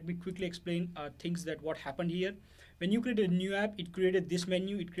that, but let me quickly explain things that what happened here. When you created a new app, it created this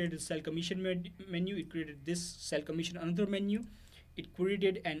menu, it created sell commission menu, it created this sell commission another menu, it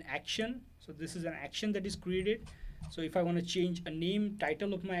created an action. So this is an action that is created. So if I want to change a name,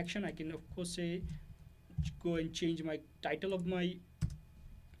 title of my action, I can of course say go and change my title of my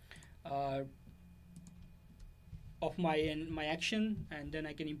my action, and then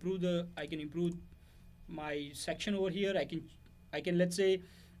I can improve my section over here. I can let's say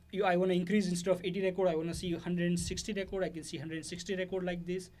I want to increase, instead of 80 record, I want to see 160 record. I can see 160 record like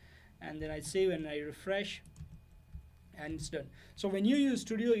this, and then I save and I refresh, and it's done. So when you use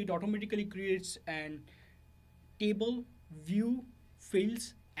Studio, it automatically creates an table, view,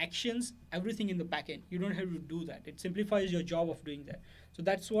 fields, actions, everything in the backend. You don't have to do that. It simplifies your job of doing that. So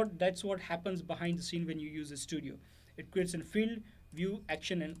that's what happens behind the scene when you use the Studio. It creates a field, view,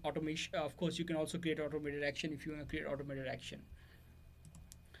 action, and automation. Of course, you can also create automated action if you want to create automated action.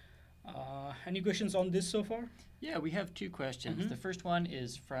 Any questions on this so far? Yeah, we have two questions. The first one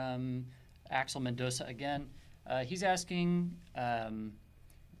is from Axel Mendoza again. He's asking,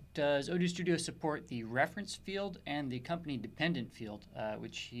 does Odoo Studio support the reference field and the company dependent field,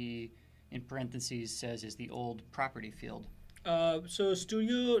 which he, in parentheses, says is the old property field? So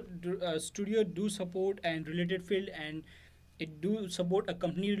Studio do support and related field, and it do support a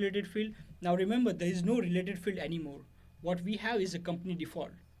company related field. Now remember, there is no related field anymore. What we have is a company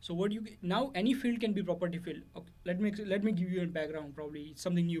default. So what you now any field can be property field. Okay, let me give you a background. Probably it's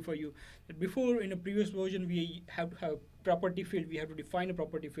something new for you. That before in a previous version we have to have property field. We have to define a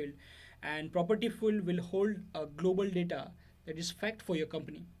property field, and property field will hold a global data that is fact for your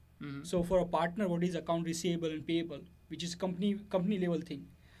company. So for a partner, what is account receivable and payable, which is company level thing.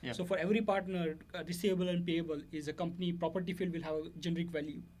 Yep. So for every partner, receivable and payable is a company property field will have a generic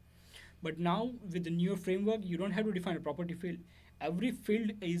value. But now with the newer framework, you don't have to define a property field. Every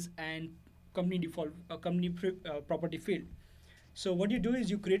field is an company default, a company property field. So what you do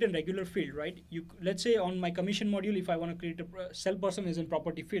is you create a regular field, right? Let's say on my commission module, if I want to create a sell person is in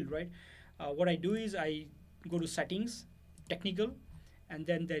property field, right? What I do is I go to settings, technical, and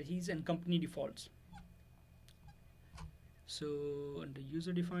then there is in company defaults. So under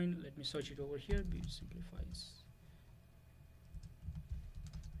user defined, let me search it over here. It simplifies.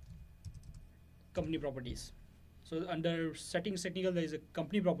 Company properties. So under settings technical, there is a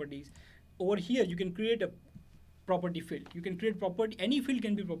company properties. Over here, you can create a property field. You can create property. Any field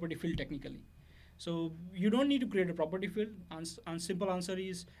can be property field technically. So you don't need to create a property field. Simple answer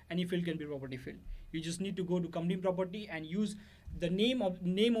is any field can be property field. You just need to go to company property and use the name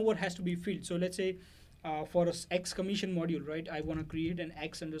over has to be field. So let's say for a X commission module, right? I want to create an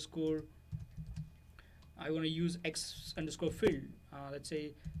X underscore. I want to use X underscore field. Let's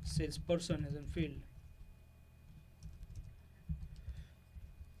say salesperson as in field.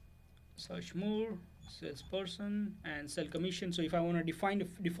 Search more, salesperson, and sell commission. So if I want to define a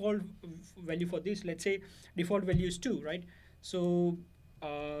default value for this, let's say default value is 2, right? So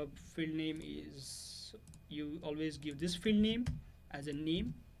field name is, you always give this field name as a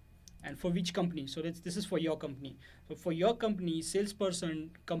name, and for which company. So this is for your company. So for your company,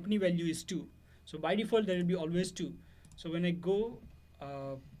 salesperson company value is 2. So by default there will be always 2. So when I go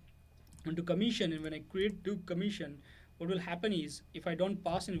into commission, and when I create to commission, what will happen is if I don't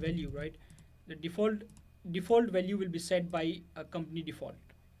pass in value, right, the default value will be set by a company default.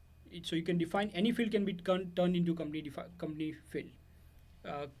 So you can define any field can be turned into company field,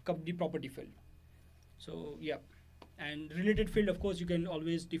 company property field. So yeah, and related field, of course, you can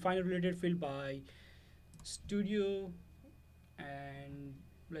always define a related field by Studio, and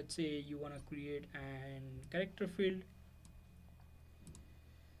let's say you want to create an character field,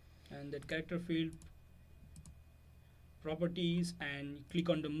 and that character field properties, and click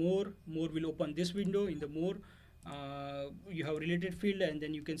on the more will open this window. In the more you have related field, and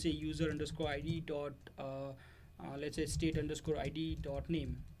then you can say user underscore id dot let's say state underscore id dot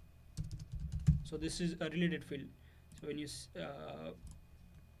name. So this is a related field. So when you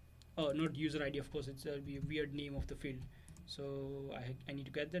not user id, of course, it's be a weird name of the field. So I need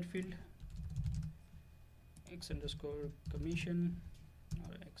to get that field, x underscore commission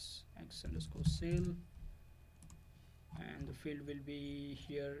or x underscore sale, and the field will be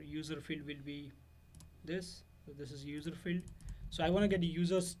here. User field will be this. So this is user field. So I want to get the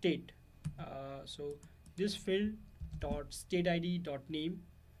user state. So this field dot state id dot name,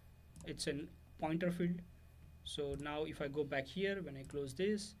 it's an pointer field. So now if I go back here, when I close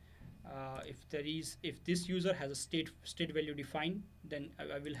this, if this user has a state value defined, then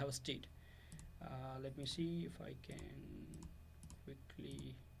I will have a state. Let me see if I can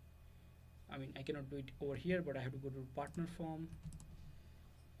quickly. I mean, I cannot do it over here, but I have to go to partner form.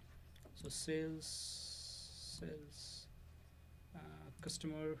 So sales,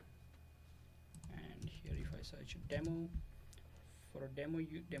 customer, and here if I search demo, for a demo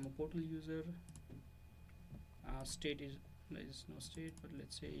portal user, state is, there is no state, but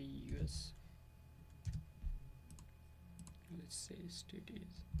let's say US. Let's say state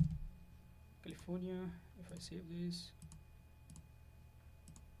is California. If I save this,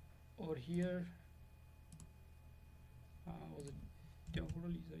 over here, was it demo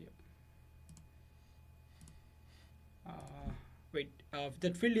portal user? Yep. Wait,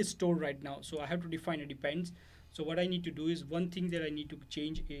 that field is stored right now, so I have to define a depends. So what I need to do is, one thing that I need to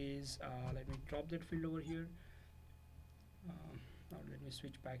change is, let me drop that field over here. Now let me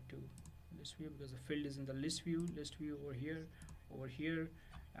switch back to list view, because the field is in the list view over here,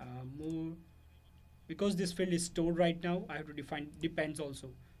 more because this field is stored right now, I have to define depends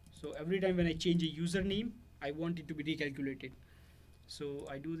also. So every time when I change a username, I want it to be recalculated. So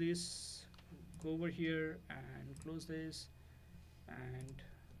I do this, go over here and close this, and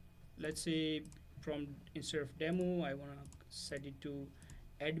let's say from instead of demo, I want to set it to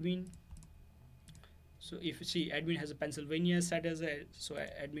admin. So if you see admin has a Pennsylvania set as a, so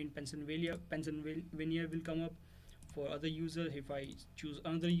admin Pennsylvania will come up. For other user, if I choose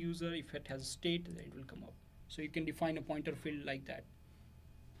another user, if it has a state, then it will come up. So you can define a pointer field like that.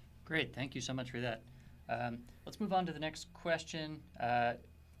 Great, thank you so much for that. Let's move on to the next question.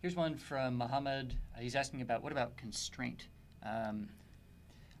 Here's one from Mohammed. He's asking about, what about constraint?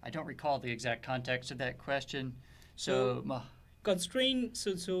 I don't recall the exact context of that question. So constraint,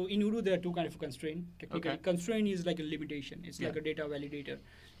 so in Odoo there are two kinds of constraint. Technically, Okay. constraint is like a limitation. It's like a data validator.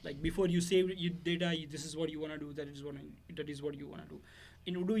 Like before you save your data, this is what you want to do, that is what you want to do.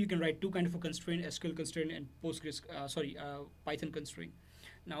 In Odoo, you can write two kinds of a constraint, SQL constraint and Postgres, Python constraint.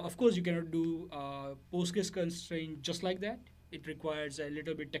 Now, of course, you cannot do Postgres constraint just like that. It requires a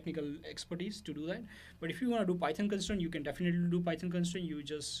little bit technical expertise to do that. But if you want to do Python constraint, you can definitely do Python constraint. You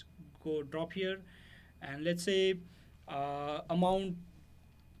just go drop here, and let's say amount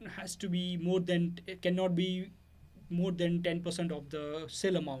has to be more than, it cannot be more than 10% of the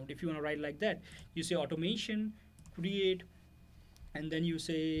cell amount. If you want to write like that, you say automation, create, and then you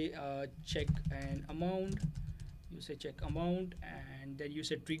say check an amount. You say check amount, and then you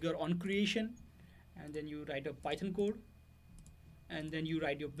say trigger on creation, and then you write a Python code, and then you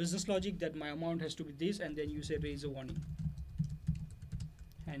write your business logic that my amount has to be this, and then you say raise a warning,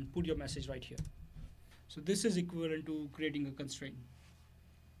 and put your message right here. So this is equivalent to creating a constraint.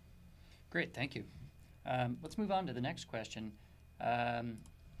 Great, thank you. Let's move on to the next question.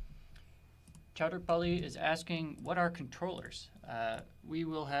 Chowdhury is asking, what are controllers? We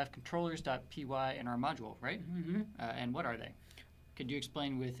will have controllers.py in our module, right? Mm-hmm. And what are they? Could you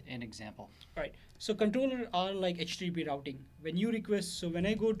explain with an example? Right. So controllers are like HTTP routing. When you request, so when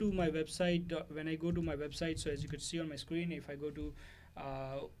I go to my website, so as you could see on my screen, if I go to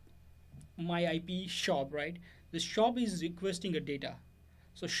my IP shop, right? The shop is requesting a data.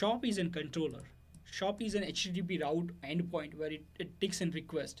 So shop is a controller. Shop is an HTTP route endpoint where it takes a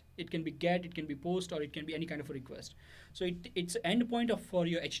request. It can be GET, it can be POST, or it can be any kind of a request. So it's an endpoint for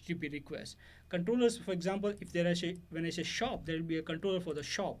your HTTP request. Controllers, for example, if there is when I say shop, there will be a controller for the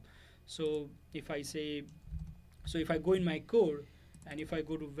shop. So if I say, so if I go in my code, and if I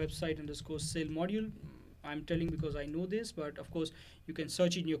go to website _ sale module, I'm telling because I know this, but of course you can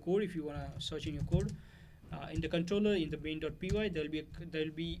search in your code if you want to search in your code. In the controller, in the main.py,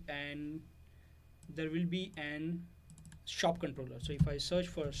 there will be an shop controller. So if I search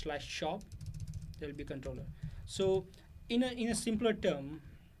for /shop, there will be controller. So in a simpler term,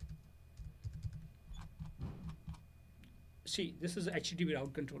 see, this is HTTP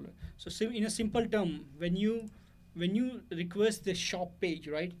route controller. So in a simple term, when you request the shop page,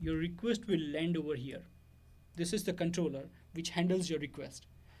 right, your request will land over here. This is the controller which handles your request.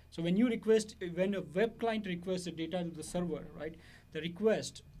 So when a web client requests the data to the server, right, the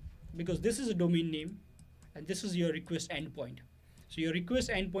request, because this is a domain name and this is your request endpoint. So your request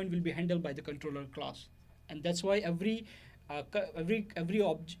endpoint will be handled by the controller class. And that's why every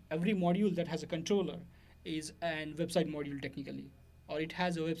module that has a controller is an website module technically, or it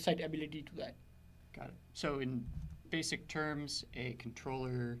has a website ability to that. Got it. So in basic terms, a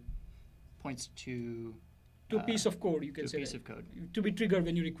controller points to a piece of code, you can say. To a piece of code. To be triggered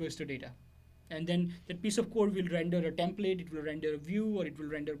when you request the data. And then that piece of code will render a template, it will render a view, or it will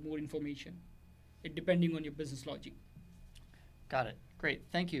render more information, depending on your business logic. Got it. Great.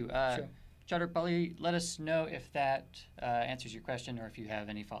 Thank you. Sure. Chowdhury, let us know if that answers your question or if you have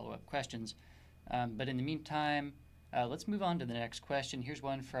any follow-up questions. But in the meantime, let's move on to the next question. Here's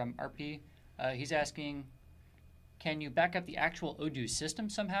one from RP. He's asking, can you back up the actual Odoo system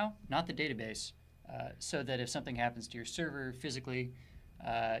somehow, not the database, so that if something happens to your server physically,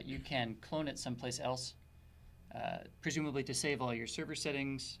 you can clone it someplace else, presumably to save all your server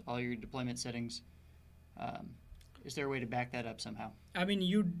settings, all your deployment settings. Is there a way to back that up somehow? I mean,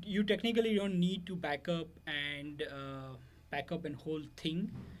 you technically don't need to back up and whole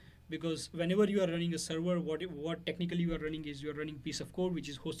thing, because whenever you are running a server, what technically you are running is you are running piece of code which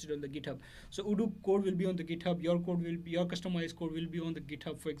is hosted on the GitHub. So Odoo code will be on the GitHub. Your customized code will be on the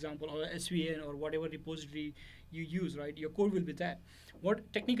GitHub, for example, or SVN or whatever repository you use, right? Your code will be there.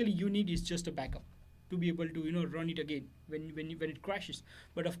 What technically you need is just a backup to be able to run it again when it crashes.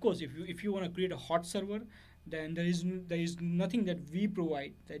 But of course, if you want to create a hot server, then there is nothing that we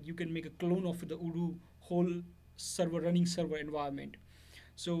provide that you can make a clone of the Odoo whole running server environment.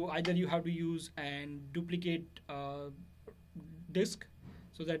 So either you have to use and duplicate disk,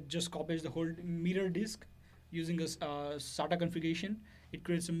 so that just copies the whole mirror disk using a SATA configuration. It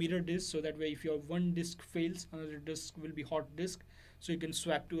creates a mirror disk, so that way if your one disk fails, another disk will be hot disk, so you can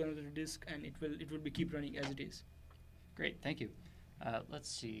swap to another disk and it will be keep running as it is. Great, thank you. Let's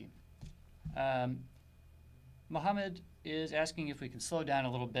see. Mohammed is asking if we can slow down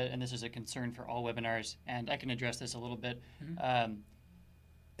a little bit, and this is a concern for all webinars, and I can address this a little bit.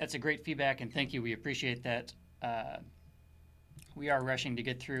 That's a great feedback, and thank you. We appreciate that. We are rushing to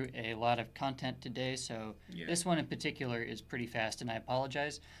get through a lot of content today, so this one in particular is pretty fast, and I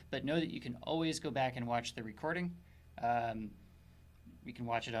apologize. But know that you can always go back and watch the recording. You can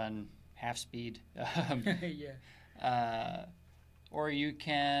watch it on half speed. Or you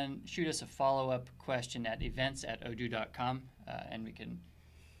can shoot us a follow-up question at events@odoo.com, and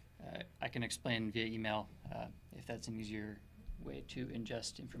I can explain via email if that's an easier way to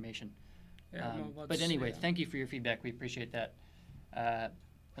ingest information. But anyway, thank you for your feedback. We appreciate that.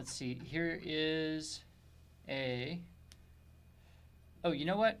 Let's see. Here is oh, you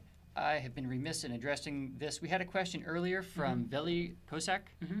know what? I have been remiss in addressing this. We had a question earlier from Veli Kosak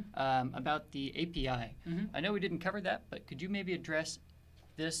about the API. I know we didn't cover that, but could you maybe address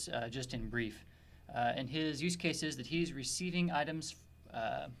this just in brief? And his use case is that he's receiving items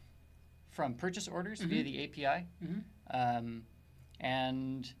from purchase orders via the API.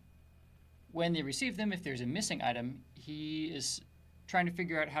 And when they receive them, if there's a missing item, he is trying to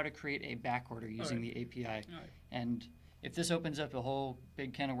figure out how to create a back order using the API. And if this opens up a whole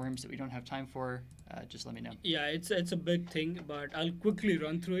big can of worms that we don't have time for, just let me know. Yeah, it's a big thing, but I'll quickly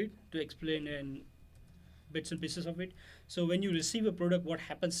run through it to explain in bits and pieces of it. So when you receive a product, what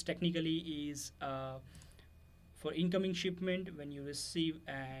happens technically is for incoming shipment, when you receive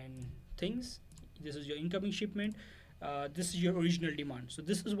things, this is your incoming shipment. This is your original demand. So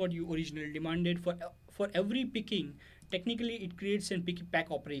this is what you originally demanded. For every picking, technically it creates a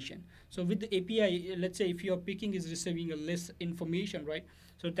pack operation. So with the API, let's say if your picking is receiving a less information, right?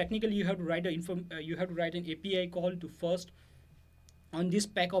 So technically you have to write an API call to first on this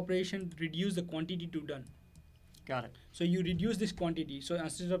pack operation reduce the quantity to done. Got it. So you reduce this quantity. So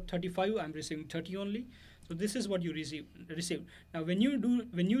instead of 35, I'm receiving 30 only. So this is what you receive. Now when you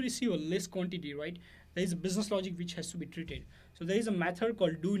receive a less quantity, right? There is a business logic which has to be treated. So there is a method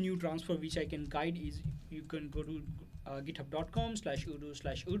called do new transfer which I can guide. Is you can go to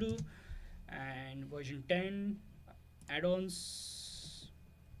github.com/odoo/odoo and version 10 add-ons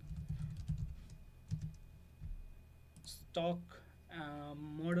stock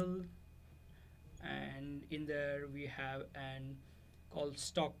model, and in there we have an called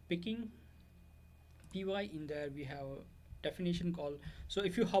stock picking py. In there we have a definition called, so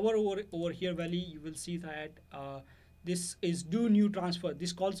if you hover over here Valley, you will see that this is do new transfer.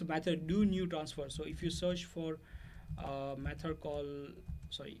 This calls a method do new transfer. So if you search for method call,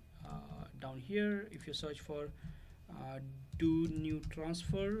 down here, if you search for do new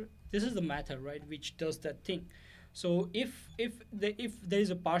transfer, this is the method, right, which does that thing. So if there is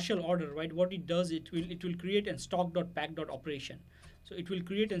a partial order, right, what it does, it will create a stock.pack.operation. So it will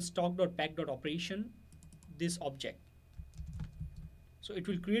create a stock.pack.operation this object. So it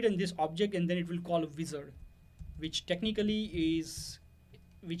will create in this object, and then it will call a wizard, which technically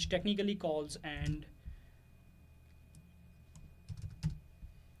calls and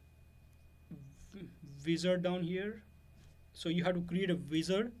wizard down here. So you have to create a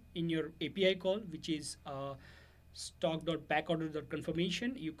wizard in your API call, which is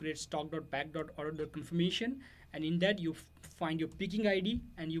stock.backorder.confirmation. You create stock.back.order.confirmation, and in that you find your picking ID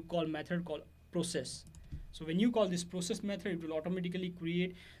and you call method called process. So when you call this process method, it will automatically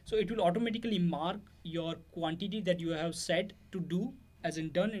create, so it will automatically mark your quantity that you have set to do as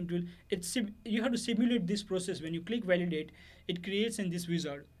in done. You have to simulate this process. When you click validate, it creates in this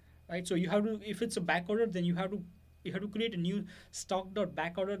wizard, right? So you have to, if it's a back order, then you have to create a new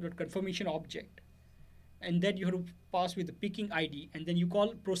stock.backorder.confirmation object, and then you have to pass with the picking ID, and then you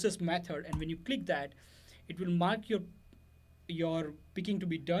call process method, and when you click that, it will mark your picking to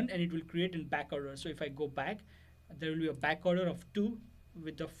be done, and it will create in back order. So if I go back, there will be a back order of 2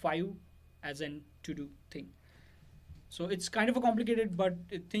 with the 5 as an to do thing. So it's kind of a complicated, but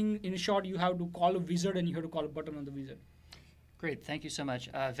in short, you have to call a wizard and you have to call a button on the wizard. Great, thank you so much.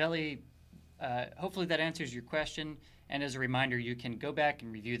 Veli, hopefully that answers your question. And as a reminder, you can go back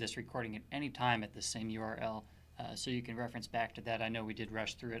and review this recording at any time at the same URL, so you can reference back to that. I know we did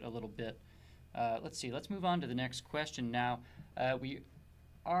rush through it a little bit. Let's see, let's move on to the next question now. We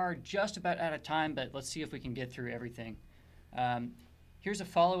are just about out of time, but let's see if we can get through everything. Here's a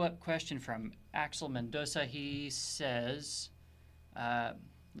follow-up question from Axel Mendoza. He says,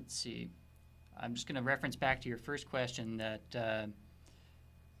 let's see. I'm just going to reference back to your first question that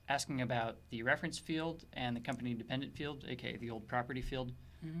asking about the reference field and the company dependent field, aka the old property field.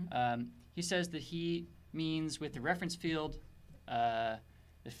 He says that he means with the reference field, the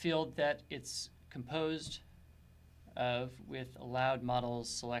field that it's composed of with allowed models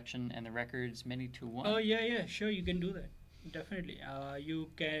selection and the records many to one. Oh yeah, sure, you can do that. Definitely. You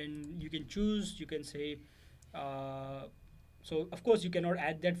can choose. You can say. So of course you cannot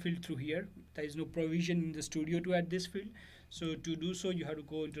add that field through here. There is no provision in the studio to add this field. So to do so, you have to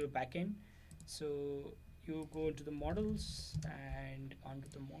go into the backend. So you go into the models and onto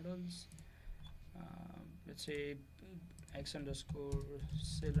the models. Let's say x underscore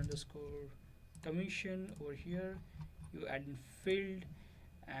sale underscore commission over here. You add in field,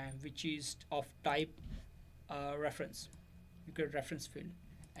 which is of type reference. You get reference field,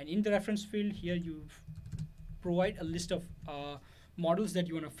 and in the reference field here you provide a list of models that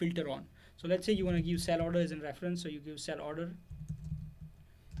you want to filter on. So let's say you want to give sell order as a reference, so you give sell order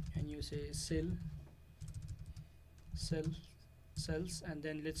and you say sells, and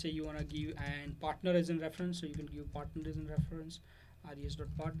then let's say you want to give and partner as a reference, so you can give partner as a reference,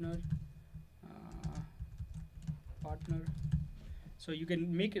 res.partner, partner. So you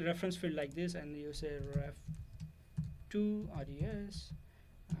can make a reference field like this, and you say ref2 res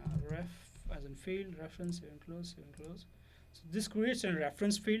ref as in field reference, save and close. So this creates a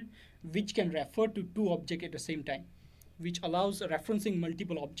reference field which can refer to two objects at the same time, which allows referencing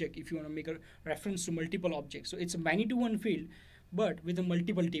multiple objects if you want to make a reference to multiple objects. So it's a many to one field, but with a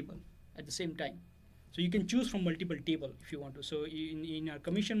multiple table at the same time. So you can choose from multiple table if you want to. So in our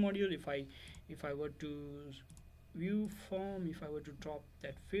commission module, if I were to view form, if I were to drop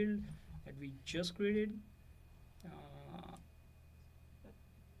that field that we just created,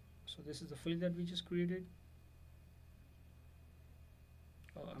 so this is the field that we just created.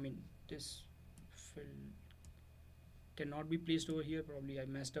 I mean, this field cannot be placed over here. Probably I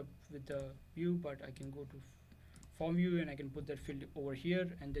messed up with the view, but I can go to form view and I can put that field over here,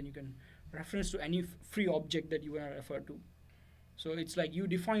 and then you can reference to any free object that you want to refer to. So it's like you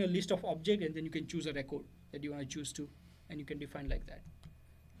define a list of objects, and then you can choose a record that you want to choose to, and you can define like that.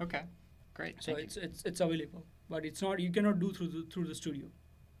 Okay, great. So it's available, but it's not, you cannot do through the studio.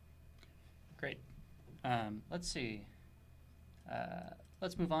 Great. Let's see.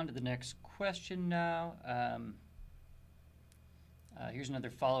 Let's move on to the next question now. Here's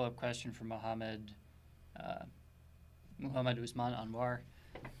another follow-up question from Muhammad Usman Anwar.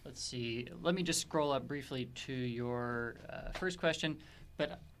 Let's see. Let me just scroll up briefly to your first question.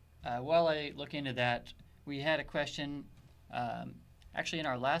 But while I look into that, we had a question actually in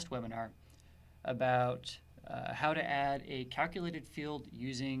our last webinar about how to add a calculated field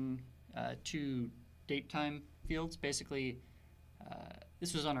using two date time fields. Basically,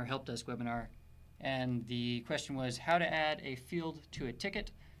 this was on our help desk webinar, and the question was how to add a field to a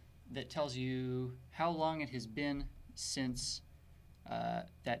ticket that tells you how long it has been since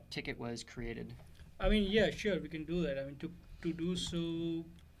that ticket was created. I mean, yeah, sure, we can do that. I mean, to do so,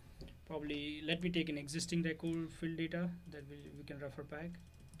 probably let me take an existing record field data that we can refer back.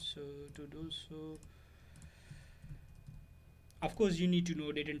 So to do so, of course, you need to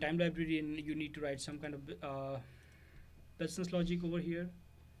know date and time library, and you need to write some kind of business logic over here.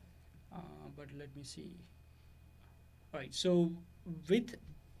 But let me see. All right, so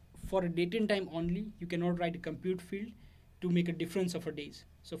for a date and time only, you cannot write a compute field to make a difference of a days.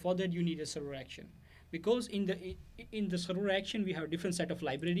 So for that, you need a server action, because in the server action we have a different set of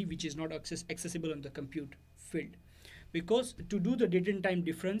library which is not accessible on the compute field. Because to do the date and time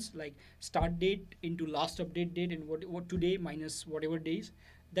difference, like start date into last update date and what today minus whatever days,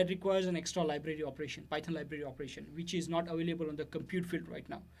 that requires an extra library operation, Python library operation, which is not available on the compute field right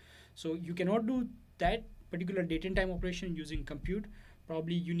now. So you cannot do that particular date and time operation using compute.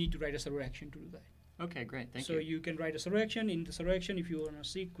 Probably you need to write a server action to do that. Okay, great. Thank you. So you can write a server action. In the server action, if you want to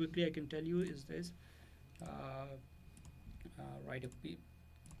see quickly, I can tell you is this. Write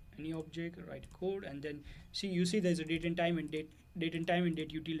any object, write code, and then you see there's a date and time and date and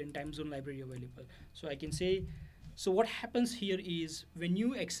util and time zone library available. So I can say, so what happens here is when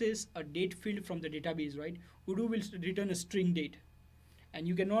you access a date field from the database, right, Odoo will return a string date, and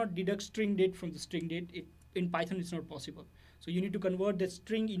you cannot deduct string date from the string date. In Python, it's not possible. So you need to convert that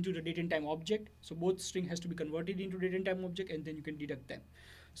string into the date and time object. So both string has to be converted into date and time object, and then you can deduct them.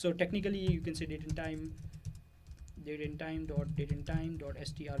 So technically, you can say date and time dot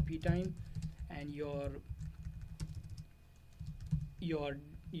strp time, and your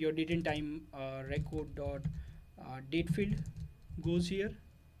date and time record dot date field goes here,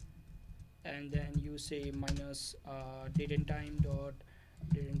 and then you say minus date and time dot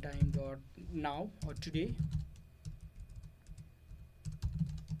now or today,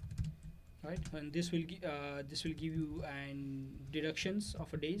 right? And this will give you an deductions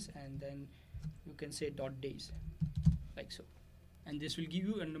of a days, and then you can say dot days, like so, and this will give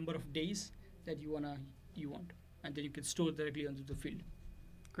you a number of days that you want, and then you can store directly onto the field.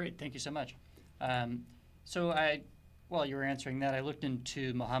 Great, thank you so much. While you were answering that, I looked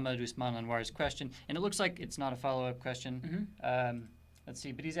into Mohammed Usman Anwar's question, and it looks like it's not a follow-up question. Let's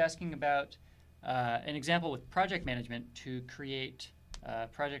see, but he's asking about an example with project management to create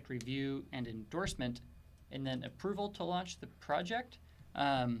project review and endorsement, and then approval to launch the project.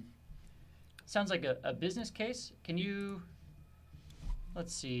 Sounds like a business case. Can you,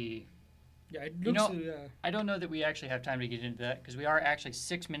 let's see. Yeah, it looks. I don't know that we actually have time to get into that because we are actually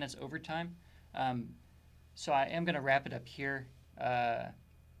 6 minutes over time. So I am going to wrap it up here and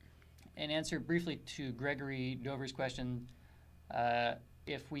answer briefly to Gregory Dover's question.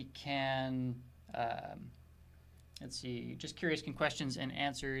 If we can, let's see, just curious, can questions and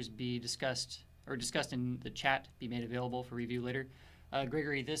answers be discussed in the chat, be made available for review later?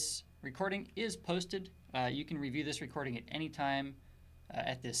 Gregory, this recording is posted. You can review this recording at any time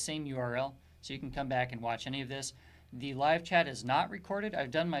at this same URL, so you can come back and watch any of this. The live chat is not recorded.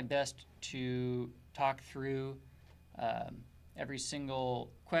 I've done my best to talk through every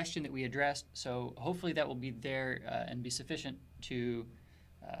single question that we addressed, so hopefully that will be there and be sufficient to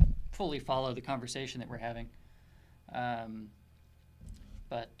fully follow the conversation that we're having.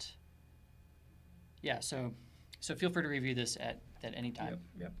 But yeah, so feel free to review this at any time.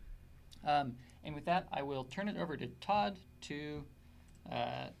 Yep. And with that, I will turn it over to Todd to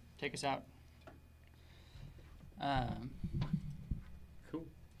take us out. Cool.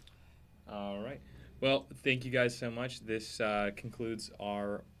 All right. Well, thank you guys so much. This concludes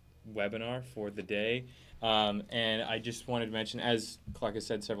our webinar for the day. And I just wanted to mention, as Clark has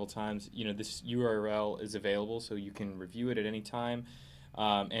said several times, this URL is available, so you can review it at any time.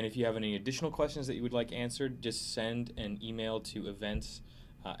 And if you have any additional questions that you would like answered, just send an email to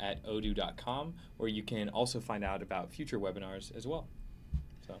events@odoo.com, where you can also find out about future webinars as well.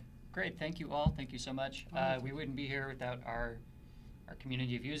 So. Great, thank you all. Thank you so much. We wouldn't be here without our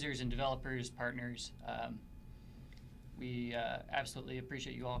community of users and developers, partners. We absolutely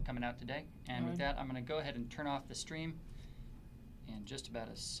appreciate you all coming out today. And with that, I'm going to go ahead and turn off the stream in just about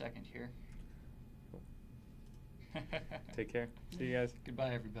a second here. Take care. See you guys.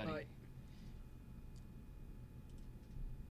 Goodbye, everybody. Bye.